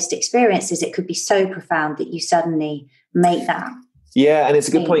plant-based experience, is it could be so profound that you suddenly make that. Yeah, and it's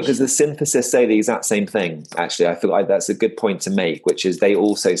a good point, because the Synthesis say the exact same thing. Actually, I feel like that's a good point to make, which is they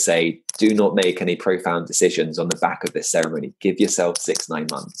also say, do not make any profound decisions on the back of this ceremony. Give yourself 6-9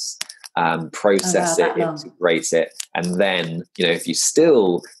 months, process it, integrate it. And then, if you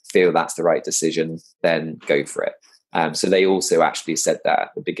still feel that's the right decision, then go for it. So they also actually said that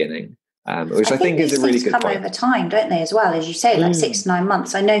at the beginning. Which I think is a really good point. Come over time, don't they, as well, as you say, like 6 to 9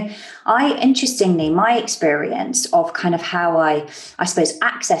 months. I know interestingly, my experience of kind of how I suppose,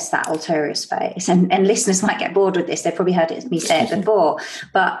 access that ulterior space, and listeners might get bored with this, they've probably heard me say it before,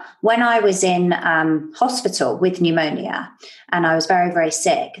 but when I was in hospital with pneumonia and I was very, very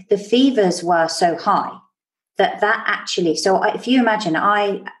sick, the fevers were so high that actually, so if you imagine,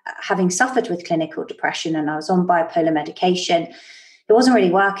 having suffered with clinical depression and I was on bipolar medication, it wasn't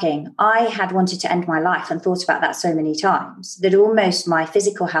really working. I had wanted to end my life and thought about that so many times that almost my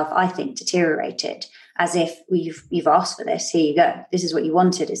physical health, I think, deteriorated, as if you've asked for this. Here you go. This is what you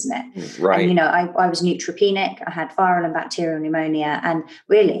wanted, isn't it? Right. And, I was neutropenic. I had viral and bacterial pneumonia, and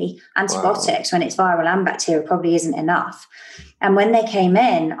really antibiotics when it's viral and bacterial probably isn't enough. And when they came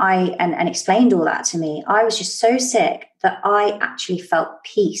in, and explained all that to me, I was just so sick that I actually felt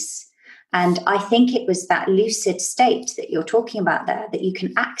peace. And I think it was that lucid state that you're talking about there that you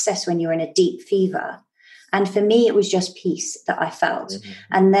can access when you're in a deep fever. And for me, it was just peace that I felt. Mm-hmm.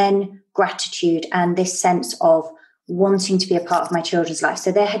 And then gratitude and this sense of wanting to be a part of my children's life.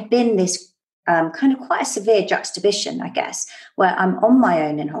 So there had been this kind of quite a severe juxtaposition, I guess, where I'm on my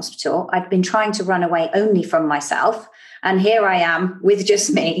own in hospital. I'd been trying to run away only from myself. And here I am with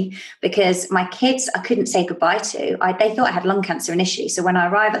just me, because my kids, I couldn't say goodbye to. They thought I had lung cancer initially. So when I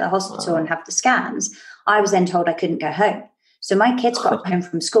arrive at the hospital and have the scans, I was then told I couldn't go home. So my kids got home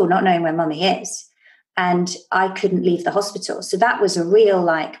from school not knowing where mummy is. And I couldn't leave the hospital. So that was a real,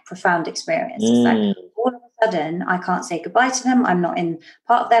 profound experience. It's like, all of a sudden, I can't say goodbye to them. I'm not in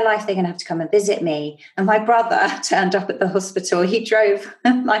part of their life. They're going to have to come and visit me. And my brother turned up at the hospital. He drove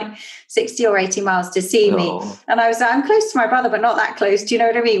 60 or 80 miles to see me. And I was like, I'm close to my brother, but not that close. Do you know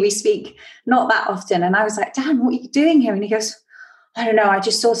what I mean? We speak not that often. And I was like, Dan, what are you doing here? And he goes, I don't know. I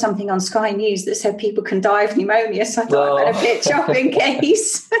just saw something on Sky News that said people can die of pneumonia. So I thought I'd better pitch up in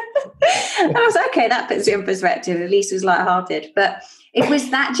case. And I was like, okay, that puts it in perspective. At least it was lighthearted. But it was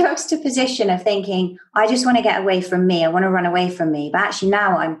that juxtaposition of thinking, I just want to get away from me. I want to run away from me. But actually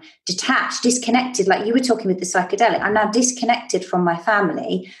now I'm detached, disconnected. Like you were talking with the psychedelic. I'm now disconnected from my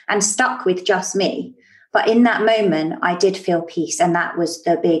family and stuck with just me. But in that moment, I did feel peace. And that was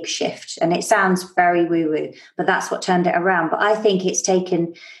the big shift. And it sounds very woo-woo, but that's what turned it around. But I think it's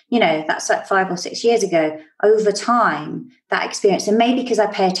taken, that's like 5 or 6 years ago, over time, that experience. And maybe because I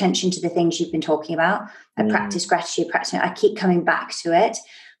pay attention to the things you've been talking about, I practice gratitude, I keep coming back to it.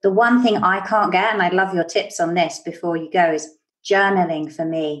 The one thing I can't get, and I'd love your tips on this before you go, is journaling for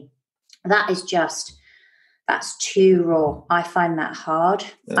me. That's too raw. I find that hard.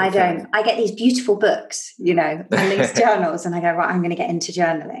 Okay. I get these beautiful books, and these journals, and I go, right, I'm going to get into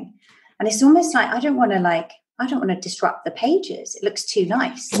journaling. And it's almost like, I don't want to disrupt the pages. It looks too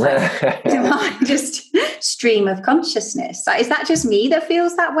nice. Just stream of consciousness. Is that just me that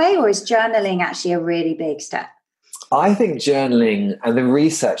feels that way? Or is journaling actually a really big step? I think journaling, and the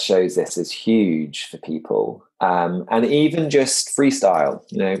research shows this, is huge for people. And even just freestyle,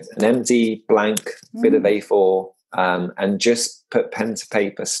 an empty blank bit of A4, and just put pen to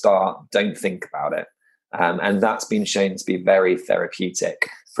paper, start, don't think about it. And that's been shown to be very therapeutic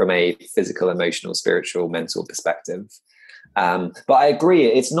from a physical, emotional, spiritual, mental perspective. But I agree,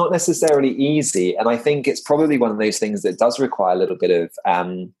 it's not necessarily easy. And I think it's probably one of those things that does require a little bit of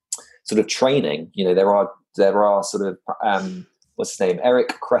sort of training. You know, there are sort of, what's his name?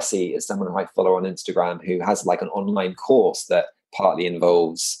 Eric Cressy is someone who I follow on Instagram who has like an online course that partly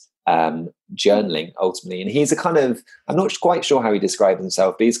involves journaling ultimately. And he's a kind of, I'm not quite sure how he describes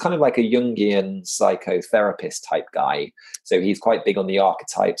himself, but he's kind of like a Jungian psychotherapist type guy. So he's quite big on the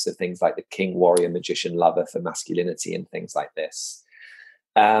archetypes of things like the king, warrior, magician, lover for masculinity and things like this.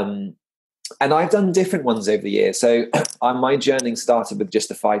 And I've done different ones over the years. So my journaling started with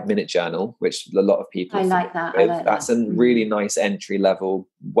just a 5-minute journal, which a lot of people I like that. That's a really nice entry level,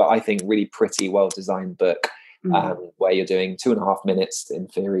 what I think really pretty, well-designed book. Where you're doing 2.5 minutes in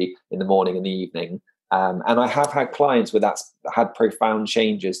theory in the morning and the evening. And I have had clients where that's had profound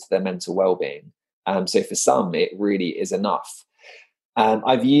changes to their mental well-being. So for some, it really is enough.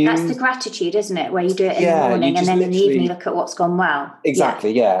 I've used... That's the gratitude, isn't it? Where you do it in the morning and then in the evening look at what's gone well.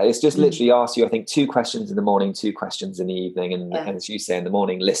 Exactly, yeah. It's just literally ask you, I think, 2 questions in the morning, 2 questions in the evening. And as you say, in the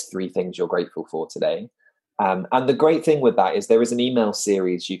morning, list 3 things you're grateful for today. And the great thing with that is there is an email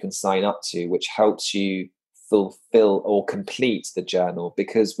series you can sign up to, which helps you fulfill or complete the journal,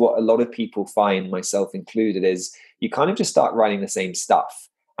 because what a lot of people find, myself included, is you kind of just start writing the same stuff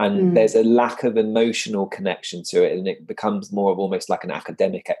and there's a lack of emotional connection to it, and it becomes more of almost like an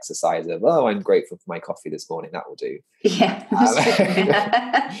academic exercise of, oh, I'm grateful for my coffee this morning, that will do.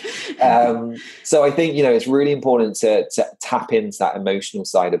 So I think, you know, it's really important to tap into that emotional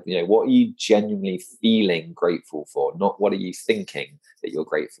side of, you know, what are you genuinely feeling grateful for, not what are you thinking that you're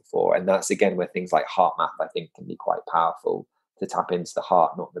grateful for. And that's again where things like heart map, I think, can be quite powerful to tap into the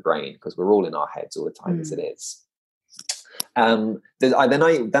heart, not the brain, because we're all in our heads all the time as it is. Then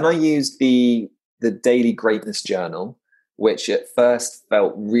I used the Daily Greatness Journal, which at first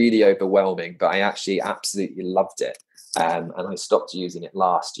felt really overwhelming, but I actually absolutely loved it. And I stopped using it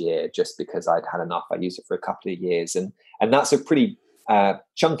last year just because I'd had enough. I used it for a couple of years, and that's a pretty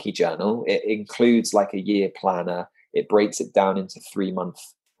chunky journal. It includes like a year planner. It breaks it down into 3-month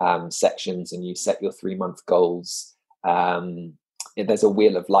sections, and you set your 3-month goals. There's a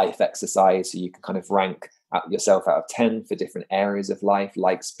wheel of life exercise, so you can kind of rank yourself out of 10 for different areas of life,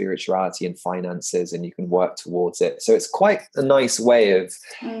 like spirituality and finances, and you can work towards it. So it's quite a nice way of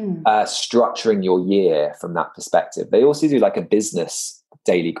structuring your year from that perspective. They also do like a business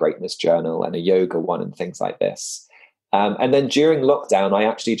Daily Greatness Journal and a yoga one and things like this. And then during lockdown, I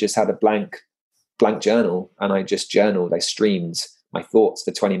actually just had a blank journal, and I just journaled. I streamed my thoughts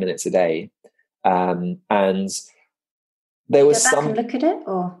for 20 minutes a day. And there was some... Go back and look at it,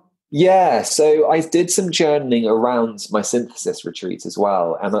 or... Yeah, so I did some journaling around my synthesis retreat as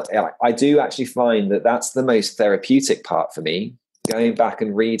well. And I do actually find that that's the most therapeutic part for me, going back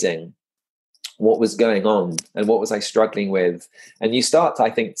and reading what was going on and what was I struggling with. And you start, I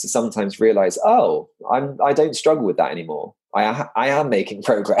think, to sometimes realize, oh, I don't struggle with that anymore. I am making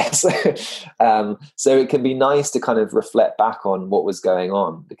progress. So it can be nice to kind of reflect back on what was going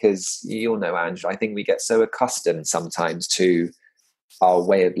on, because you'll know, Ange, I think we get so accustomed sometimes to our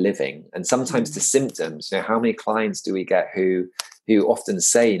way of living and sometimes to symptoms. You know, how many clients do we get who often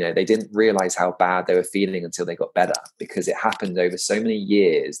say, you know, they didn't realize how bad they were feeling until they got better, because it happened over so many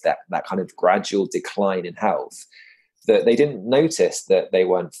years, that kind of gradual decline in health, that they didn't notice that they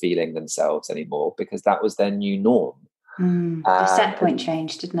weren't feeling themselves anymore, because that was their new norm. The set point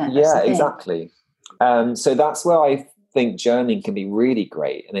changed, didn't it? Yeah, exactly. So that's where I think journaling can be really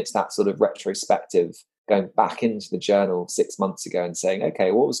great. And it's that sort of retrospective, going back into the journal 6 months ago and saying,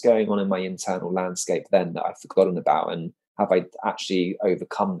 okay, what was going on in my internal landscape then that I've forgotten about, and have I actually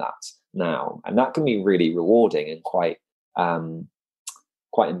overcome that now? And that can be really rewarding and quite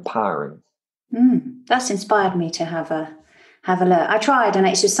empowering. That's inspired me to have a look. I tried, and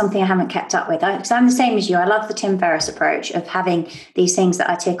it's just something I haven't kept up with. Because I'm the same as you. I love the Tim Ferriss approach of having these things that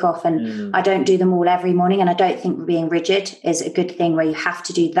I tick off, and I don't do them all every morning. And I don't think being rigid is a good thing where you have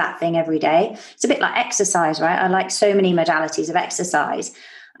to do that thing every day. It's a bit like exercise, right? I like so many modalities of exercise.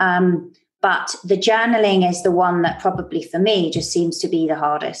 But the journaling is the one that probably for me just seems to be the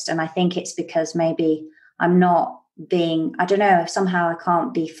hardest. And I think it's because maybe I'm not being, I don't know, somehow I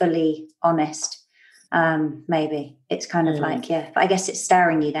can't be fully honest. Maybe it's kind of like, but I guess it's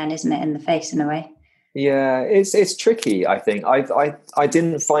staring you then, isn't it, in the face in a way? Yeah, it's tricky. I think I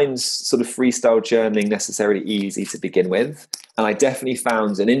didn't find sort of freestyle journaling necessarily easy to begin with, and I definitely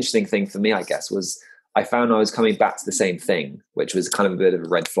found an interesting thing for me, I guess, was I found I was coming back to the same thing, which was kind of a bit of a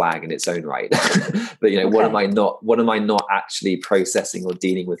red flag in its own right. But, you know, what am I not actually processing or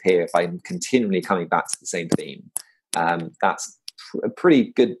dealing with here if I'm continually coming back to the same theme? That's a pretty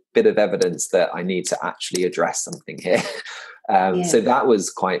good bit of evidence that I need to actually address something here. So that was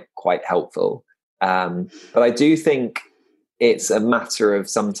quite helpful. But I do think it's a matter of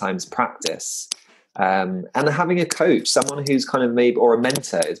sometimes practice, and having a coach, someone who's kind of maybe, or a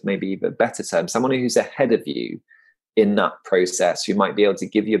mentor is maybe even a better term, someone who's ahead of you in that process, who might be able to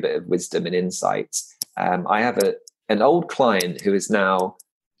give you a bit of wisdom and insights. I have an old client who is now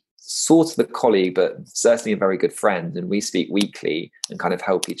sort of a colleague, but certainly a very good friend. And we speak weekly and kind of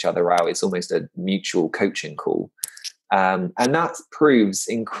help each other out. It's almost a mutual coaching call. And that proves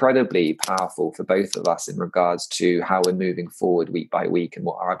incredibly powerful for both of us in regards to how we're moving forward week by week and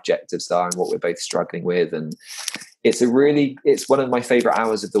what our objectives are and what we're both struggling with. And it's one of my favorite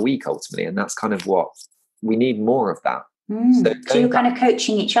hours of the week, ultimately. And that's kind of what we need more of that. So you're kind of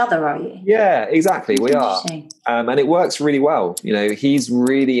coaching each other, are you? Yeah, exactly. We are. And it works really well. He's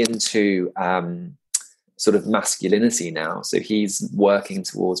really into sort of masculinity now. So he's working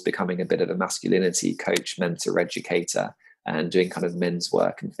towards becoming a bit of a masculinity coach, mentor, educator, and doing kind of men's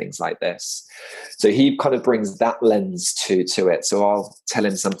work and things like this. So he kind of brings that lens to it. So I'll tell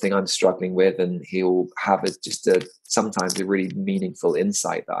him something I'm struggling with, and he'll have sometimes a really meaningful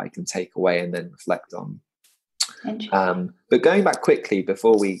insight that I can take away and then reflect on. But going back quickly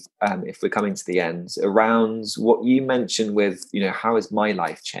before if we're coming to the end, around what you mentioned with, how has my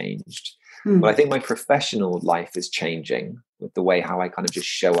life changed? Well, I think my professional life is changing with the way how I kind of just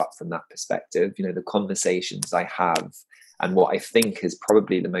show up from that perspective, the conversations I have and what I think is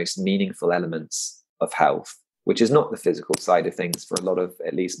probably the most meaningful elements of health, which is not the physical side of things for a lot of,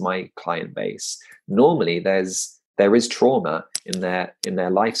 at least my client base. Normally there is trauma in their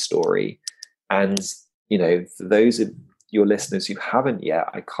life story. And for those of your listeners who haven't yet,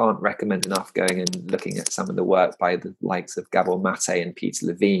 I can't recommend enough going and looking at some of the work by the likes of Gabor Mate and Peter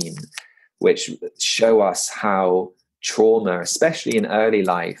Levine, which show us how trauma, especially in early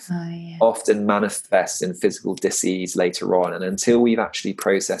life, often manifests in physical disease later on. And until we've actually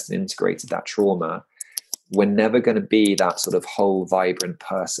processed and integrated that trauma, we're never going to be that sort of whole, vibrant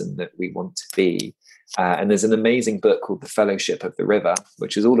person that we want to be. And there's an amazing book called The Fellowship of the River,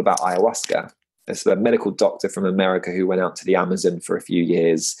 which is all about ayahuasca. There's a medical doctor from America who went out to the Amazon for a few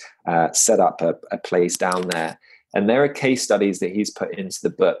years, set up a place down there. And there are case studies that he's put into the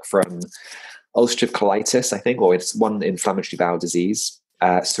book from ulcerative colitis, I think, or it's one inflammatory bowel disease,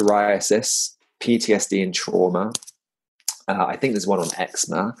 psoriasis, PTSD and trauma. I think there's one on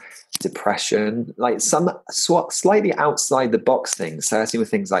eczema, depression, like some slightly outside the box things, certainly with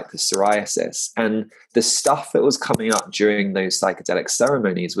things like the psoriasis. And the stuff that was coming up during those psychedelic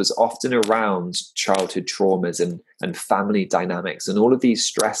ceremonies was often around childhood traumas and family dynamics and all of these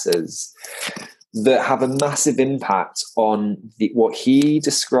stresses that have a massive impact on what he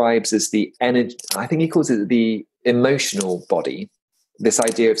describes as the energy. I think he calls it the emotional body, this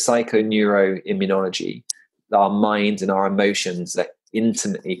idea of psychoneuroimmunology. Our mind and our emotions are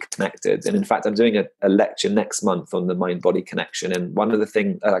intimately connected. And in fact, I'm doing a lecture next month on the mind-body connection. And one of the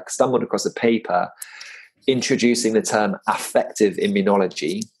things, I stumbled across a paper introducing the term affective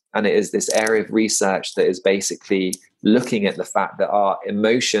immunology. And it is this area of research that is basically looking at the fact that our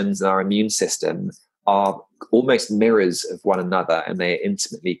emotions and our immune system are almost mirrors of one another, and they are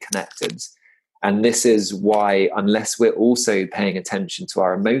intimately connected. And this is why, unless we're also paying attention to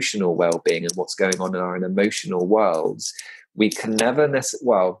our emotional well-being and what's going on in our emotional worlds, we can never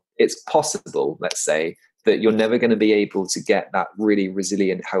it's possible, let's say, that you're never going to be able to get that really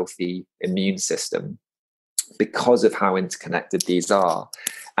resilient, healthy immune system because of how interconnected these are.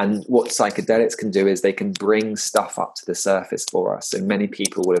 And what psychedelics can do is they can bring stuff up to the surface for us. And many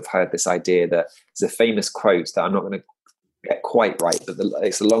people would have heard this idea that there's a famous quote that I'm not going to get quite right, but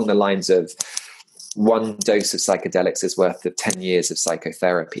it's along the lines of, one dose of psychedelics is worth of 10 years of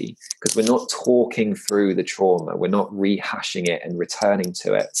psychotherapy, because we're not talking through the trauma. We're not rehashing it and returning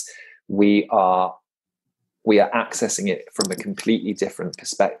to it. We are accessing it from a completely different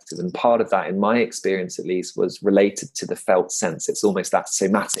perspective. And part of that, in my experience at least, was related to the felt sense. It's almost that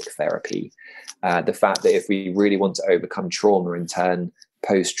somatic therapy. The fact that if we really want to overcome trauma and turn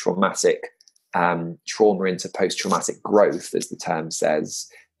post-traumatic trauma into post-traumatic growth, as the term says,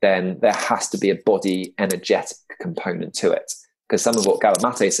 then there has to be a body energetic component to it. Because some of what Gabor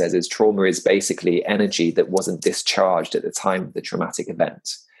Mate says is trauma is basically energy that wasn't discharged at the time of the traumatic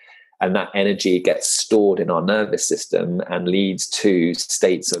event. And that energy gets stored in our nervous system and leads to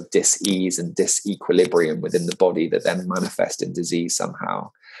states of dis-ease and disequilibrium within the body that then manifest in disease somehow.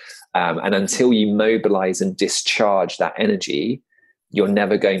 And until you mobilize and discharge that energy, you're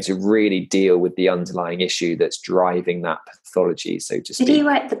never going to really deal with the underlying issue that's driving that pathology, so to speak. Did he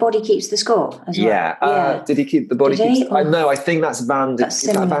write The Body Keeps the Score as well? Yeah. Did he keep The Body Keeps? I know. I think that's Van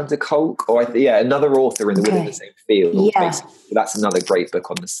de Kolk, or another author within the same field. Yeah. Basically. That's another great book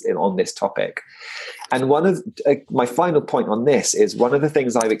on this topic. And one of my final point on this is one of the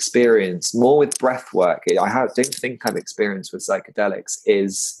things I've experienced more with breath work. Don't think I've experienced with psychedelics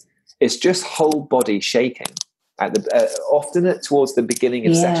is it's just whole body shaking. Often towards the beginning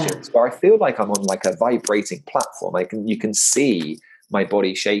of sessions, where I feel like I'm on like a vibrating platform. You can see my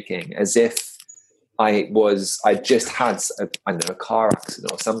body shaking as if I just had a car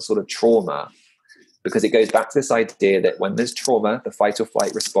accident or some sort of trauma. Because it goes back to this idea that when there's trauma, the fight or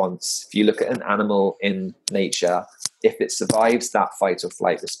flight response, if you look at an animal in nature, if it survives that fight or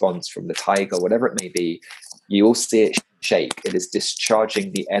flight response from the tiger, whatever it may be, you will see it shake. It is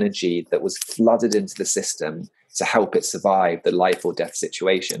discharging the energy that was flooded into the system to help it survive the life or death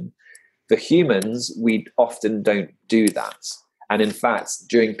situation. For humans, we often don't do that. And in fact,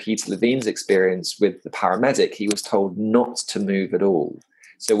 during Peter Levine's experience with the paramedic, he was told not to move at all.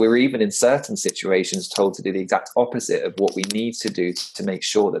 So we're even in certain situations told to do the exact opposite of what we need to do to make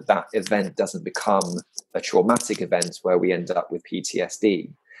sure that event doesn't become a traumatic event where we end up with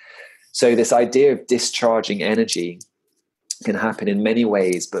PTSD. So this idea of discharging energy can happen in many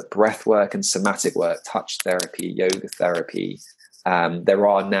ways, but breath work and somatic work, touch therapy, yoga therapy, there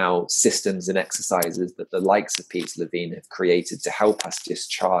are now systems and exercises that the likes of Peter Levine have created to help us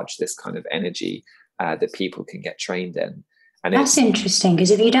discharge this kind of energy that people can get trained in. And that's interesting,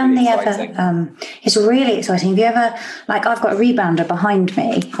 because have you done the other, it's really exciting. Have you ever, like I've got a rebounder behind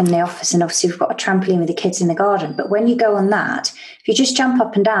me in the office, and obviously we've got a trampoline with the kids in the garden. But when you go on that, if you just jump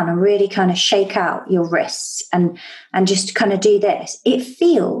up and down and really kind of shake out your wrists and just kind of do this, it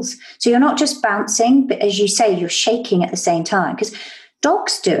feels, so you're not just bouncing, but as you say, you're shaking at the same time. Because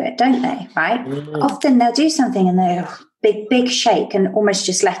dogs do it, don't they? Right? Mm-hmm. Often they'll do something and they're big shake and almost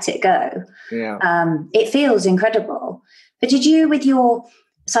just let it go. Yeah. It feels incredible. But did you, with your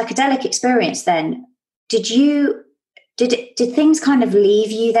psychedelic experience then, did things kind of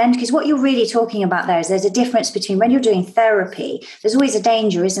leave you then? Because what you're really talking about there is there's a difference between when you're doing therapy, there's always a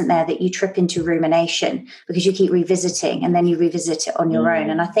danger, isn't there, that you trip into rumination because you keep revisiting and then you revisit it on your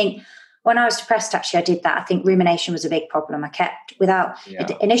own. And I think when I was depressed, actually, I did that. I think rumination was a big problem. I kept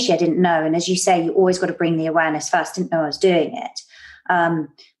initially I didn't know. And as you say, you always got to bring the awareness first. Didn't know I was doing it.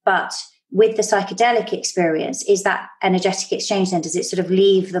 But with the psychedelic experience, is that energetic exchange then, does it sort of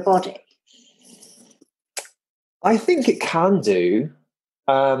leave the body? I think it can do.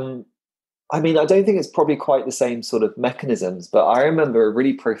 I mean, I don't think it's probably quite the same sort of mechanisms, but I remember a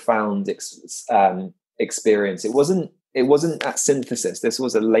really profound experience. It wasn't at Synthesis. This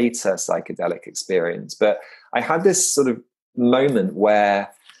was a later psychedelic experience, but I had this sort of moment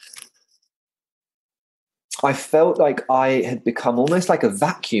where I felt like I had become almost like a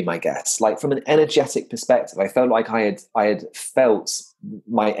vacuum, I guess, like from an energetic perspective. I felt like I had felt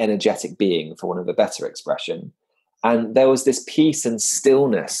my energetic being, for want of a better expression. And there was this peace and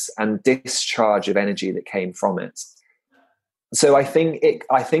stillness and discharge of energy that came from it. So I think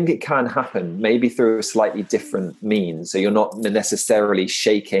it can happen, maybe through a slightly different means. So you're not necessarily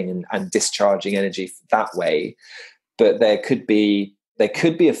shaking and discharging energy that way, but there could be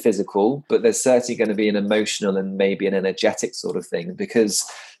a physical, but there's certainly going to be an emotional and maybe an energetic sort of thing, because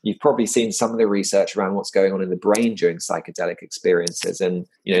you've probably seen some of the research around what's going on in the brain during psychedelic experiences. And,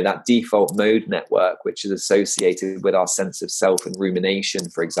 that default mode network, which is associated with our sense of self and rumination,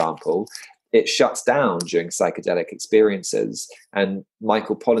 for example, it shuts down during psychedelic experiences. And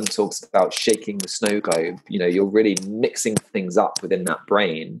Michael Pollan talks about shaking the snow globe. You're really mixing things up within that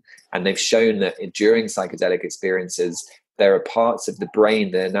brain. And they've shown that during psychedelic experiences, there are parts of the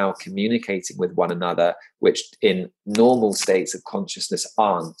brain that are now communicating with one another, which in normal states of consciousness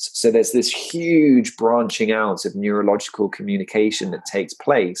aren't. So there's this huge branching out of neurological communication that takes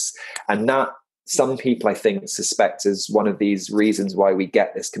place. And that some people, I think, suspect as one of these reasons why we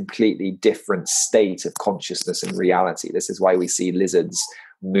get this completely different state of consciousness and reality. This is why we see lizards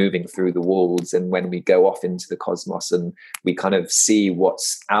moving through the walls, and when we go off into the cosmos and we kind of see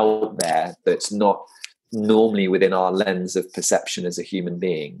what's out there that's not normally within our lens of perception as a human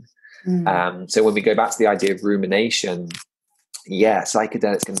being. So when we go back to the idea of rumination,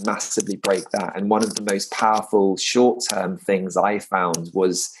 psychedelics can massively break that. And one of the most powerful short-term things I found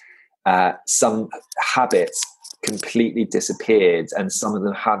was some habits completely disappeared and some of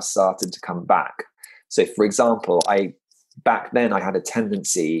them have started to come back. So for example, back then I had a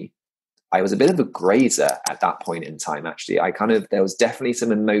tendency, I was a bit of a grazer at that point in time, actually. There was definitely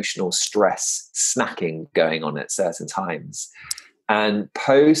some emotional stress snacking going on at certain times. And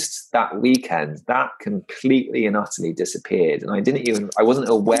post that weekend, that completely and utterly disappeared. And I wasn't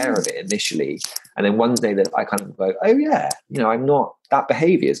aware of it initially. And then one day that I kind of go, oh yeah, that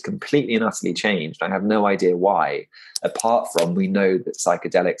behavior is completely and utterly changed. I have no idea why, apart from we know that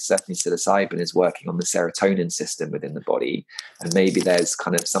psychedelics, certainly psilocybin, is working on the serotonin system within the body. And maybe there's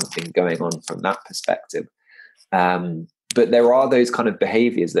kind of something going on from that perspective. But there are those kind of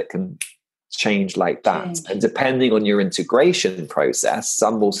behaviors that can change like that. And depending on your integration process,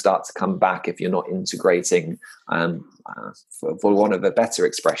 some will start to come back if you're not integrating, for want of a better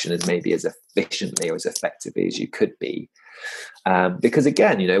expression, as maybe as efficiently or as effectively as you could be. Because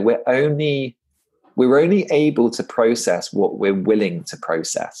again, we're only able to process what we're willing to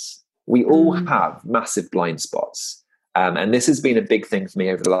process. We all have massive blind spots. And this has been a big thing for me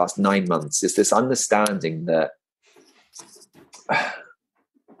over the last 9 months, is this understanding that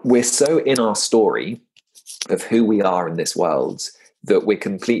we're so in our story of who we are in this world that we're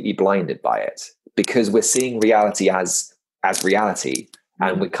completely blinded by it, because we're seeing reality as reality.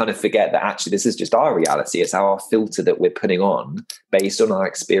 And we kind of forget that actually this is just our reality. It's our filter that we're putting on based on our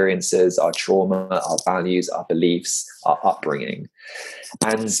experiences, our trauma, our values, our beliefs, our upbringing.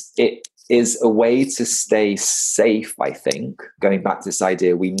 And it is a way to stay safe, I think, going back to this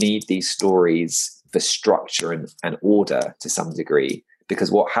idea, we need these stories for structure and order to some degree.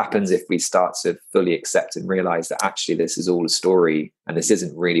 Because what happens if we start to fully accept and realize that actually this is all a story and this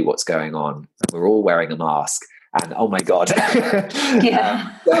isn't really what's going on, and we're all wearing a mask, and oh my God. Who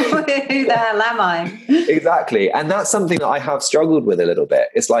the hell am I? Exactly. And that's something that I have struggled with a little bit.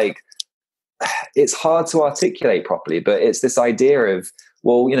 It's like, it's hard to articulate properly, but it's this idea of,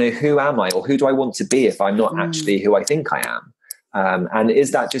 well, who am I, or who do I want to be if I'm not actually who I think I am? And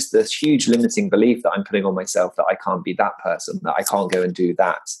is that just this huge limiting belief that I'm putting on myself, that I can't be that person, that I can't go and do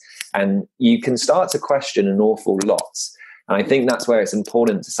that? And you can start to question an awful lot. And I think that's where it's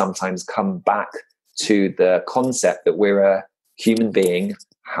important to sometimes come back to the concept that we're a human being,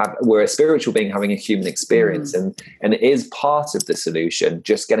 we're a spiritual being having a human experience. And it is part of the solution,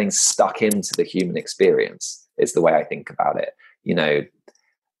 just getting stuck into the human experience is the way I think about it,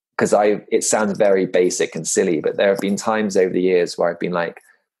 because it sounds very basic and silly, but there have been times over the years where I've been like,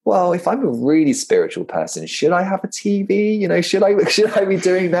 well, if I'm a really spiritual person, should I have a TV? Should I be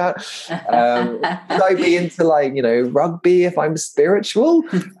doing that? Should I be into rugby if I'm spiritual?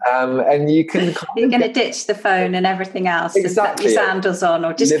 And you can you're going to ditch the phone and everything else, exactly, and put your sandals on,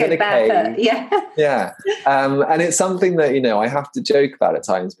 or just go barefoot. Yeah. And it's something that I have to joke about at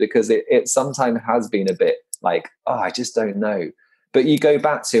times, because it sometimes has been a bit like, oh, I just don't know. But you go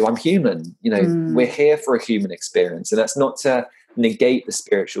back to, I'm human. We're here for a human experience, and that's not to negate the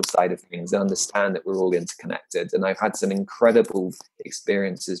spiritual side of things and understand that we're all interconnected. And I've had some incredible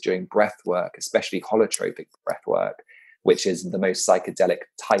experiences during breath work, especially holotropic breath work, which is the most psychedelic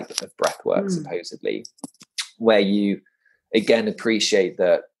type of breath work, supposedly, where you again appreciate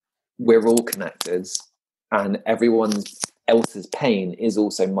that we're all connected, and everyone else's pain is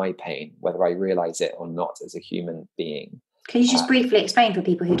also my pain, whether I realize it or not, as a human being. Can you just briefly explain for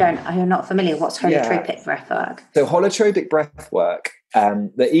people who are not familiar, what's holotropic breath work? So holotropic breath work,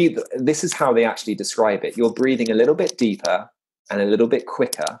 this is how they actually describe it. You're breathing a little bit deeper and a little bit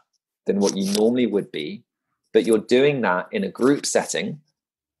quicker than what you normally would be, but you're doing that in a group setting.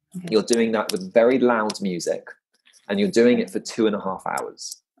 Okay. You're doing that with very loud music, and you're doing it for 2.5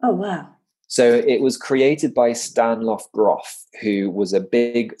 hours. Oh, wow. So it was created by Stanislav Grof, who was a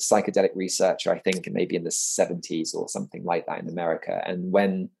big psychedelic researcher, I think, maybe in the 70s or something like that in America. And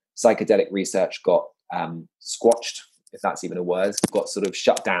when psychedelic research got squashed, if that's even a word, got sort of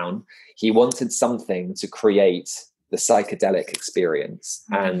shut down, he wanted something to create the psychedelic experience.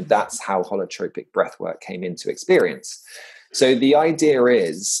 And that's how holotropic breathwork came into experience. So the idea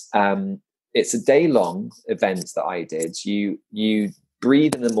is, it's a day-long event that I did. You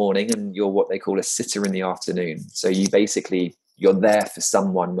breathe in the morning, and you're what they call a sitter in the afternoon. So you're there for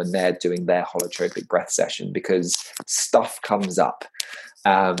someone when they're doing their holotropic breath session, because stuff comes up.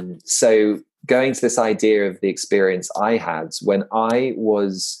 So going to this idea of the experience I had when I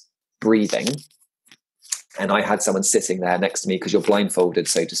was breathing, and I had someone sitting there next to me, because you're blindfolded,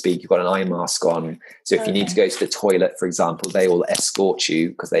 so to speak. You've got an eye mask on. So if you need to go to the toilet, for example, they will escort you,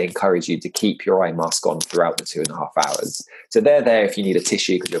 because they encourage you to keep your eye mask on throughout the 2.5 hours. So they're there if you need a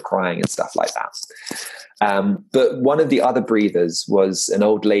tissue because you're crying and stuff like that. But one of the other breathers was an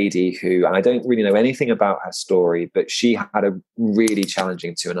old lady who, and I don't really know anything about her story, but she had a really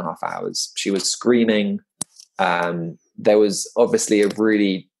challenging 2.5 hours. She was screaming. There was obviously a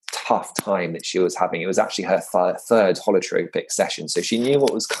really tough time that she was having. It was actually her third holotropic session. So she knew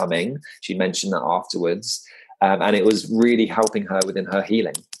what was coming. She mentioned that afterwards. And it was really helping her within her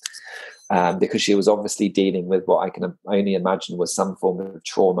healing, because she was obviously dealing with what I can only imagine was some form of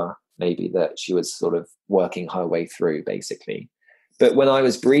trauma, maybe, that she was sort of working her way through, basically. But when I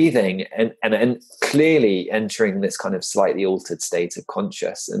was breathing and clearly entering this kind of slightly altered state of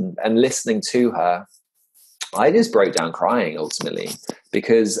conscious and listening to her, I just broke down crying ultimately,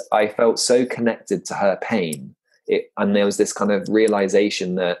 because I felt so connected to her pain. And there was this kind of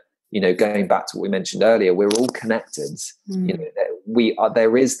realization that, going back to what we mentioned earlier, we're all connected.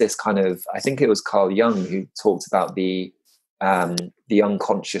 There is this kind of, I think it was Carl Jung who talked about the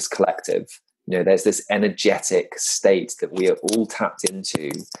unconscious collective. There's this energetic state that we are all tapped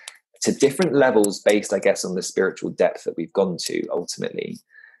into to different levels based, I guess, on the spiritual depth that we've gone to ultimately.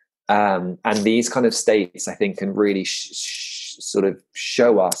 And these kind of states, I think, can really sort of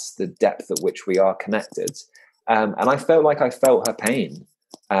show us the depth at which we are connected. And I felt like I felt her pain.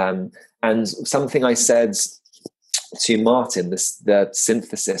 And something I said to Martin, the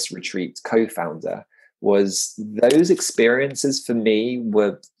Synthesis Retreat co-founder, was those experiences for me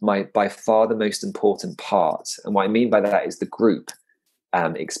were by far the most important part. And what I mean by that is the group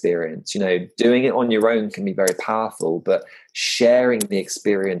experience. Doing it on your own can be very powerful, but sharing the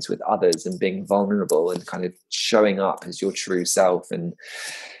experience with others and being vulnerable and kind of showing up as your true self and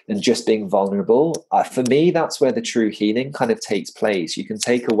just being vulnerable, for me, that's where the true healing kind of takes place. You can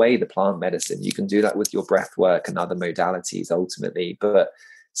take away the plant medicine, you can do that with your breath work and other modalities ultimately, but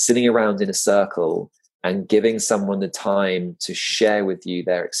sitting around in a circle and giving someone the time to share with you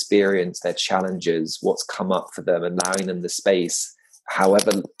their experience, their challenges, what's come up for them, allowing them the space,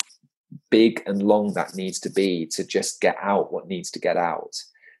 however big and long that needs to be, to just get out what needs to get out.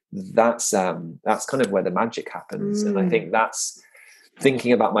 That's kind of where the magic happens. And I think that's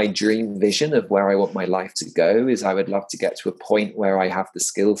thinking about my dream vision of where I want my life to go. Is I would love to get to a point where I have the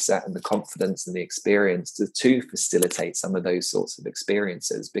skill set and the confidence and the experience to facilitate some of those sorts of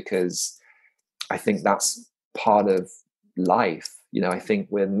experiences, because I think that's part of life. I think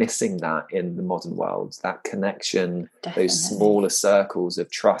we're missing that in the modern world, that connection, Definitely. Those smaller circles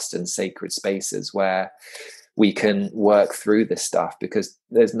of trust and sacred spaces where we can work through this stuff, because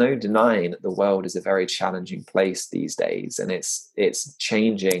there's no denying that the world is a very challenging place these days, and it's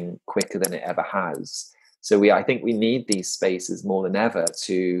changing quicker than it ever has. So I think we need these spaces more than ever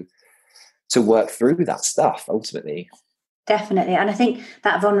to work through that stuff ultimately. Definitely. And I think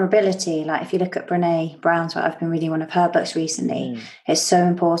that vulnerability, like if you look at Brené Brown's work, I've been reading one of her books recently, it's so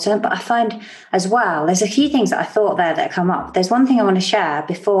important. But I find as well, there's a few things that I thought there that come up. There's one thing I want to share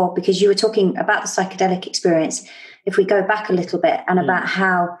before, because you were talking about the psychedelic experience. If we go back a little bit and about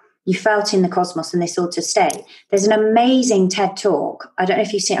how you felt in the cosmos in this altered state, there's an amazing TED talk. I don't know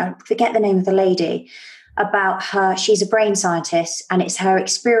if you've seen it, I forget the name of the lady, about her. She's a brain scientist, and it's her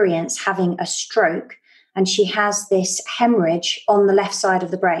experience having a stroke. And she has this hemorrhage on the left side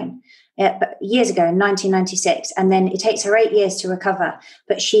of the brain years ago in 1996. And then it takes her 8 years to recover.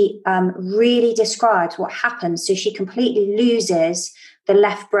 But she really describes what happens. So she completely loses the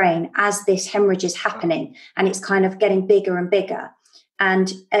left brain as this hemorrhage is happening. And it's kind of getting bigger and bigger.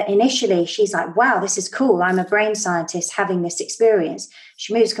 And initially she's like, wow, this is cool. I'm a brain scientist having this experience.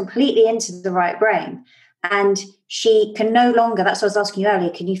 She moves completely into the right brain. And she can no longer, that's what I was asking you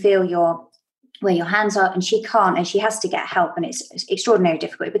earlier, can you feel where your hands are? And she can't, and she has to get help, and it's extraordinarily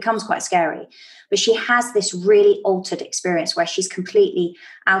difficult. It becomes quite scary. But she has this really altered experience where she's completely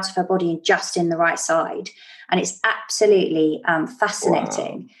out of her body and just in the right side. And it's absolutely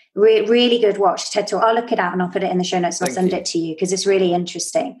fascinating. Wow. Really good watch, TED Talk. I'll look it out and I'll put it in the show notes and I'll send it to you, because it's really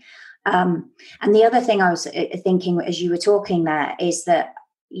interesting. And the other thing I was thinking as you were talking there is that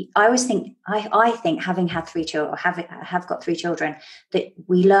I always think, I think, having had 3 children, or have got 3 children, that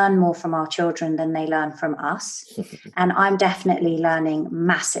we learn more from our children than they learn from us. And I'm definitely learning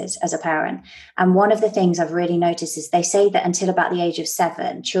masses as a parent. And one of the things I've really noticed is they say that until about the age of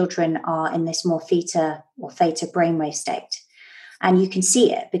 7, children are in this more theta brainwave state. And you can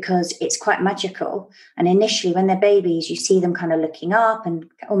see it because it's quite magical. And initially when they're babies, you see them kind of looking up and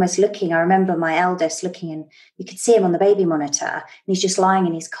almost looking. I remember my eldest looking, and you could see him on the baby monitor, and he's just lying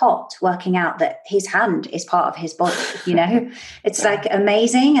in his cot, working out that his hand is part of his body, It's like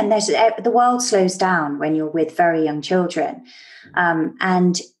amazing. And the world slows down when you're with very young children.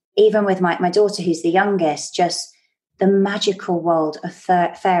 And even with my daughter, who's the youngest, just the magical world of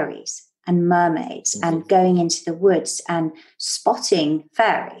fairies and mermaids, and going into the woods and spotting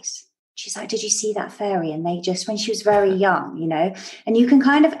fairies. She's like, did you see that fairy? And they just, when she was very young, and you can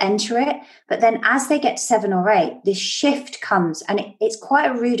kind of enter it. But then as they get to 7 or 8, this shift comes, and it's quite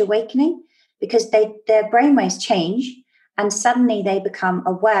a rude awakening, because their brainwaves change, And suddenly they become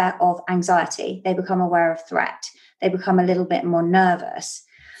aware of anxiety. They become aware of threat. They become a little bit more nervous.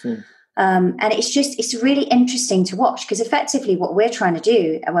 And it's really interesting to watch, because effectively what we're trying to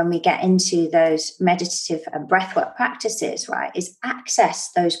do when we get into those meditative and breathwork practices, right, is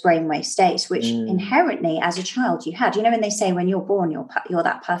access those brainwave states, which inherently as a child you had. You know, when they say when you're born, you're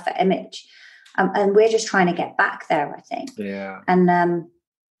that perfect image. And we're just trying to get back there, I think. Yeah. And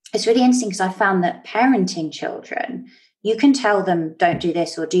it's really interesting because I found that parenting children, you can tell them don't do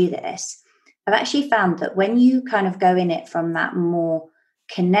this or do this. I've actually found that when you kind of go in it from that more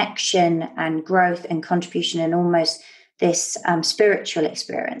connection and growth and contribution and almost this spiritual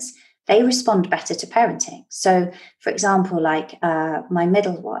experience, they respond better to parenting. So, for example, like my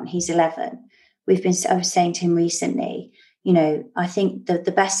middle one, he's 11. I was saying to him recently, you know, I think that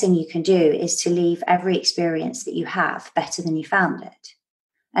the best thing you can do is to leave every experience that you have better than you found it.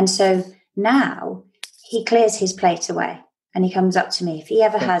 And so now he clears his plate away and he comes up to me. If he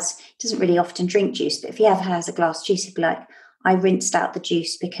ever has, he doesn't really often drink juice, but if he ever has a glass of juice, he'd be like, I rinsed out the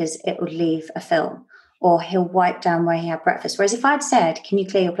juice because it would leave a film. Or he'll wipe down where he had breakfast. Whereas if I'd said, can you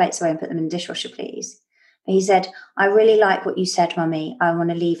clear your plates away and put them in the dishwasher, please? But he said, I really like what you said, Mummy. I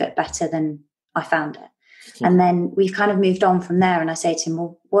want to leave it better than I found it. And then we've kind of moved on from there. And I say to him,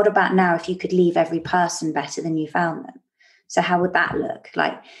 well, what about now if you could leave every person better than you found them? So how would that look?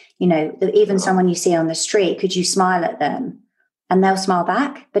 Like, you know, even someone you see on the street, could you smile at them and they'll smile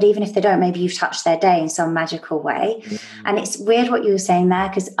back? But even if they don't, maybe you've touched their day in some magical way. And it's weird what you were saying there,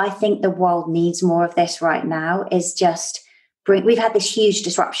 because I think the world needs more of this right now, is just we've had this huge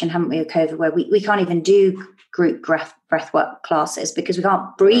disruption, haven't we, with COVID, where we can't even do group breathwork classes because we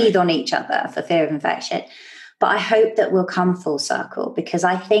can't breathe on each other for fear of infection. But I hope that we'll come full circle, because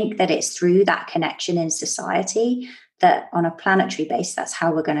I think that it's through that connection in society that on a planetary base, that's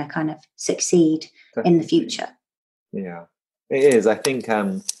how we're going to kind of succeed in the future. Yeah, it is. I think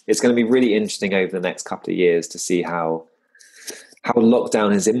it's going to be really interesting over the next couple of years to see how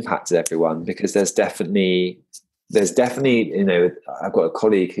lockdown has impacted everyone, because there's definitely, you know, I've got a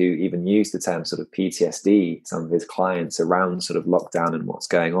colleague who even used the term sort of PTSD, some of his clients, around sort of lockdown and what's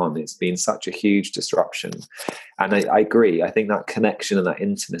going on. It's been such a huge disruption. And I agree. I think that connection and that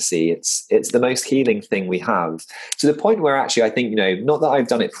intimacy, it's the most healing thing we have, to the point where actually I think, you know, not that I've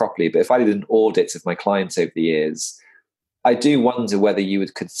done it properly, but if I did an audit of my clients over the years, I do wonder whether you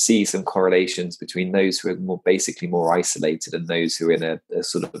could see some correlations between those who are basically more isolated and those who are in a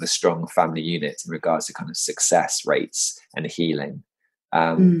sort of a strong family unit in regards to kind of success rates and healing,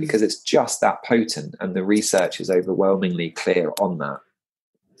 because it's just that potent, and the research is overwhelmingly clear on that.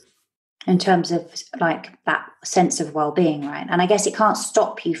 In terms of like that sense of well-being, right? And I guess it can't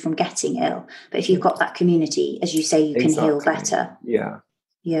stop you from getting ill, but if you've got that community, as you say, you can heal better.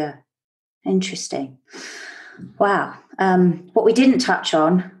 Yeah. Interesting. Wow. What we didn't touch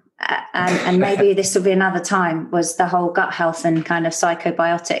on, and maybe this will be another time, was the whole gut health and kind of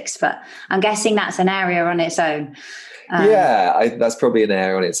psychobiotics, but I'm guessing that's an area on its own. That's probably an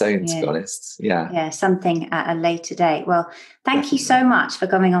area on its own, to be honest. Yeah, something at a later date. Well, thank you so much for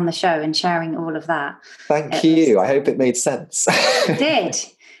coming on the show and sharing all of that. Thank you. I hope it made sense.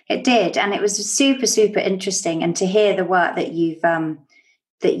 It did. And it was super, super interesting. And to hear the work that you've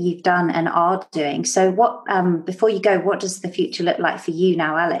done and are doing. So what, before you go, what does the future look like for you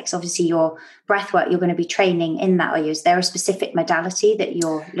now, Alex? Obviously your breathwork, you're going to be training in that. Or is there a specific modality that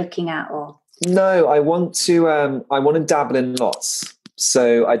you're looking at? Or no, I want to dabble in lots.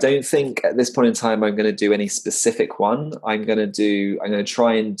 So I don't think at this point in time I'm going to do any specific one. I'm going to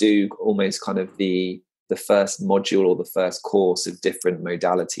try and do almost kind of the first module or the first course of different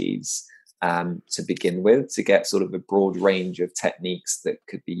modalities to begin with, to get sort of a broad range of techniques that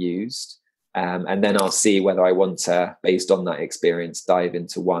could be used. And then I'll see whether I want to, based on that experience, dive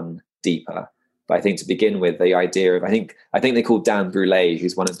into one deeper. But I think to begin with, the idea of, I think they call Dan Brule,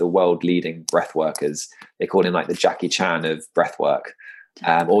 who's one of the world leading breath workers. They call him like the Jackie Chan of breath work,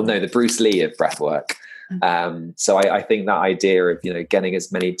 the Bruce Lee of breath work. So I think that idea of, you know, getting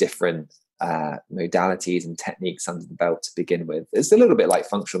as many different modalities and techniques under the belt to begin with, it's a little bit like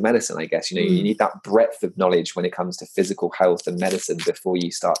functional medicine, I guess. You know, you need that breadth of knowledge when it comes to physical health and medicine before you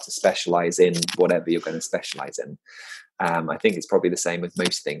start to specialize in whatever you're going to specialize in. I think it's probably the same with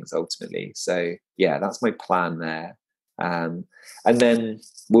most things ultimately. So yeah, that's my plan there. And then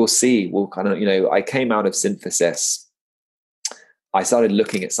we'll see. We'll kind of, you know, I came out of Synthesis. I started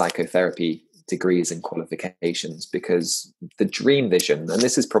looking at psychotherapy degrees and qualifications, because the dream vision, and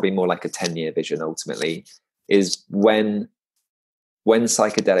this is probably more like a 10-year vision ultimately, is when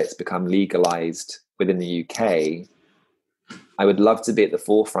psychedelics become legalized within the UK, I would love to be at the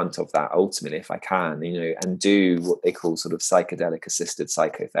forefront of that ultimately, if I can, and do what they call sort of psychedelic assisted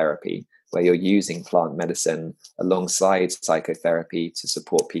psychotherapy, where you're using plant medicine alongside psychotherapy to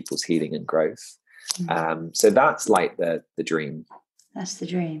support people's healing and growth. So that's like the dream. That's the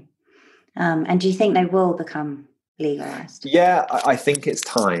dream. And do you think they will become legalized? Yeah, I think it's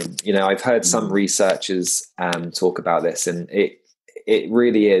time. I've heard some researchers talk about this, and it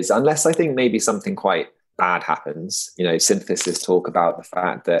really is, unless I think maybe something quite bad happens. Synthesis talk about the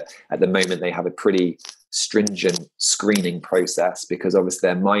fact that at the moment they have a pretty stringent screening process, because obviously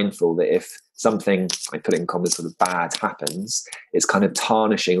they're mindful that if something, I put it in comments, sort of bad happens, it's kind of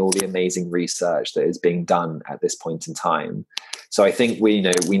tarnishing all the amazing research that is being done at this point in time. So I think we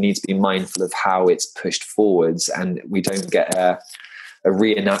need to be mindful of how it's pushed forwards, and we don't get a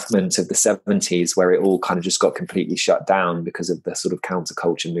reenactment of the 70s where it all kind of just got completely shut down because of the sort of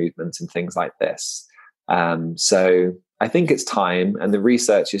counterculture movement and things like this. So I think it's time, and the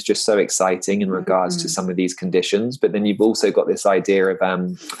research is just so exciting in regards to some of these conditions. But then you've also got this idea of,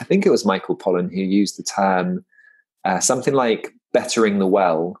 I think it was Michael Pollan who used the term something like bettering the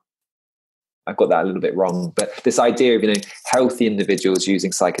well. I've got that a little bit wrong, but this idea of, healthy individuals using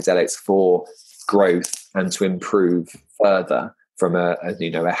psychedelics for growth and to improve further from a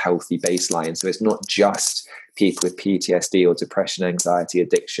healthy baseline. So it's not just people with PTSD or depression, anxiety,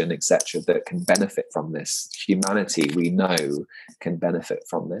 addiction, etc., that can benefit from this. Humanity, we know, can benefit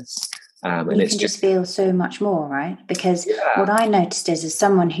from this. And you it's can just feel so much more, right? Because what I noticed is, as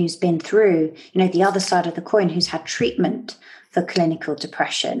someone who's been through, the other side of the coin, who's had treatment for clinical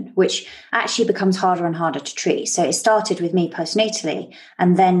depression, which actually becomes harder and harder to treat. So it started with me postnatally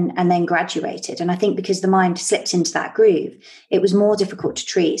and then graduated. And I think because the mind slipped into that groove, it was more difficult to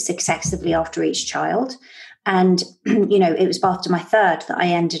treat successively after each child. And, it was after my third that I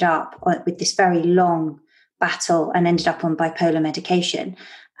ended up with this very long battle and ended up on bipolar medication.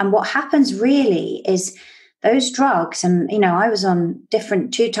 And what happens really is those drugs, and, I was on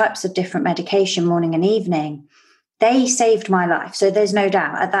two types of different medication, morning and evening. They saved my life. So there's no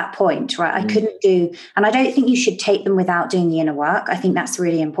doubt at that point, right? I couldn't do, and I don't think you should take them without doing the inner work. I think that's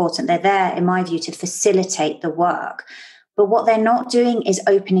really important. They're there, in my view, to facilitate the work. But what they're not doing is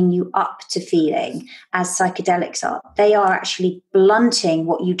opening you up to feeling, as psychedelics are. They are actually blunting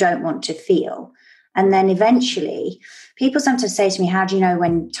what you don't want to feel. And then eventually, people sometimes say to me, how do you know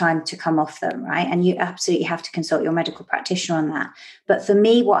when time to come off them, right? And you absolutely have to consult your medical practitioner on that. But for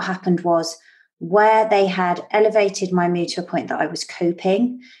me, what happened was, where they had elevated my mood to a point that I was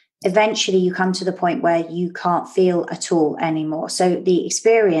coping, eventually you come to the point where you can't feel at all anymore. So the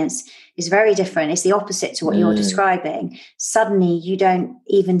experience is very different. It's the opposite to what you're describing. Suddenly you don't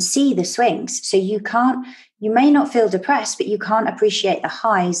even see the swings. So you may not feel depressed, but you can't appreciate the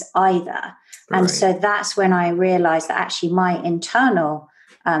highs either. Right. And so that's when I realized that actually my internal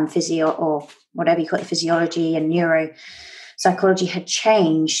physio, or whatever you call it, physiology and neuropsychology, had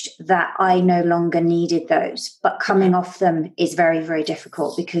changed, that I no longer needed those. But coming off them is very, very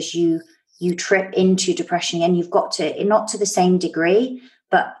difficult, because you trip into depression, and you've got to, not to the same degree,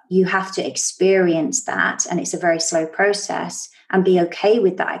 but you have to experience that. And it's a very slow process, and be okay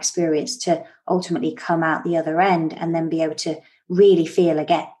with that experience to ultimately come out the other end and then be able to really feel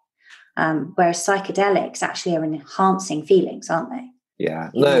again. Whereas psychedelics actually are enhancing feelings, aren't they? Yeah.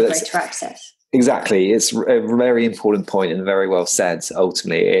 No, that's greater access. Exactly. It's a very important point, and very well said.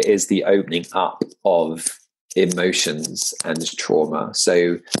 Ultimately, it is the opening up of emotions and trauma.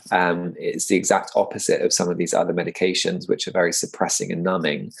 So it's the exact opposite of some of these other medications, which are very suppressing and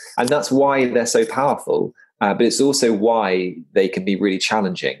numbing. And that's why they're so powerful. But it's also why they can be really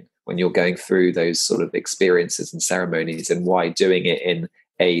challenging when you're going through those sort of experiences and ceremonies, and why doing it in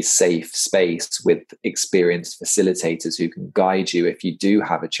a safe space with experienced facilitators who can guide you if you do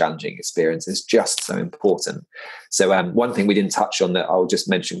have a challenging experience is just so important. So one thing we didn't touch on that I'll just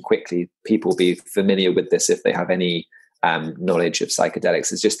mention quickly, people will be familiar with this if they have any knowledge of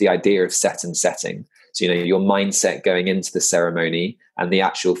psychedelics, is just the idea of set and setting. So, your mindset going into the ceremony and the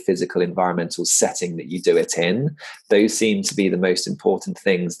actual physical environmental setting that you do it in, those seem to be the most important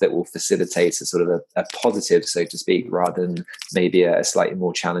things that will facilitate a sort of a positive, so to speak, rather than maybe a slightly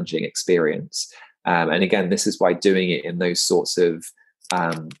more challenging experience. And again, this is why doing it in those sorts of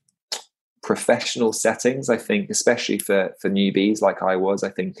professional settings, I think, especially for newbies like I was, I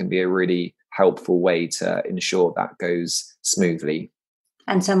think can be a really helpful way to ensure that goes smoothly.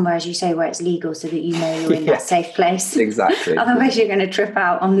 And somewhere, as you say, where it's legal, so that you know you're in that safe place. Exactly. Otherwise, you're going to trip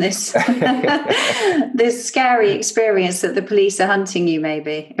out on this this scary experience that the police are hunting you,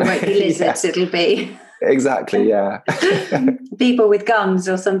 maybe. It won't be lizards, it'll be... Exactly, yeah. people with guns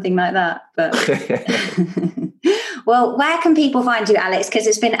or something like that. But Well, where can people find you, Alex? Because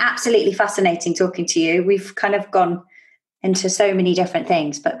it's been absolutely fascinating talking to you. We've kind of gone into so many different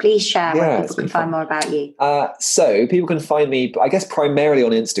things, but please share where people can find more about you. So people can find me, I guess, primarily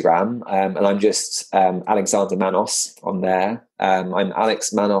on Instagram, and I'm just Alexander Manos on there. I'm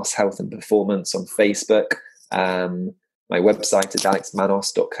Alex Manos Health and Performance on Facebook. My website is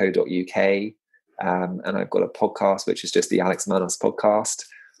alexmanos.co.uk, and I've got a podcast which is just the Alex Manos podcast,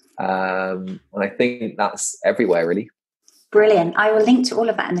 and I think that's everywhere really. Brilliant. I will link to all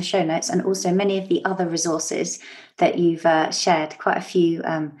of that in the show notes, and also many of the other resources that you've shared. Quite a few.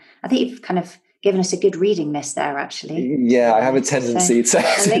 I think you've kind of given us a good reading list there, actually. Yeah, I have a tendency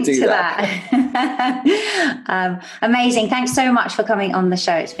to do that. Amazing. Thanks so much for coming on the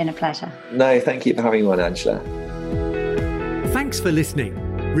show. It's been a pleasure. No, thank you for having me on, Angela. Thanks for listening.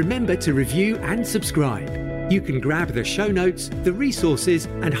 Remember to review and subscribe. You can grab the show notes, the resources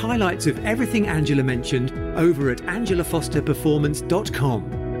and highlights of everything Angela mentioned over at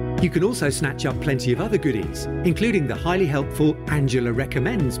angelafosterperformance.com. You can also snatch up plenty of other goodies, including the highly helpful Angela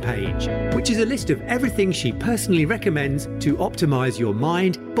Recommends page, which is a list of everything she personally recommends to optimize your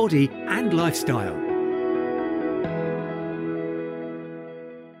mind, body and lifestyle.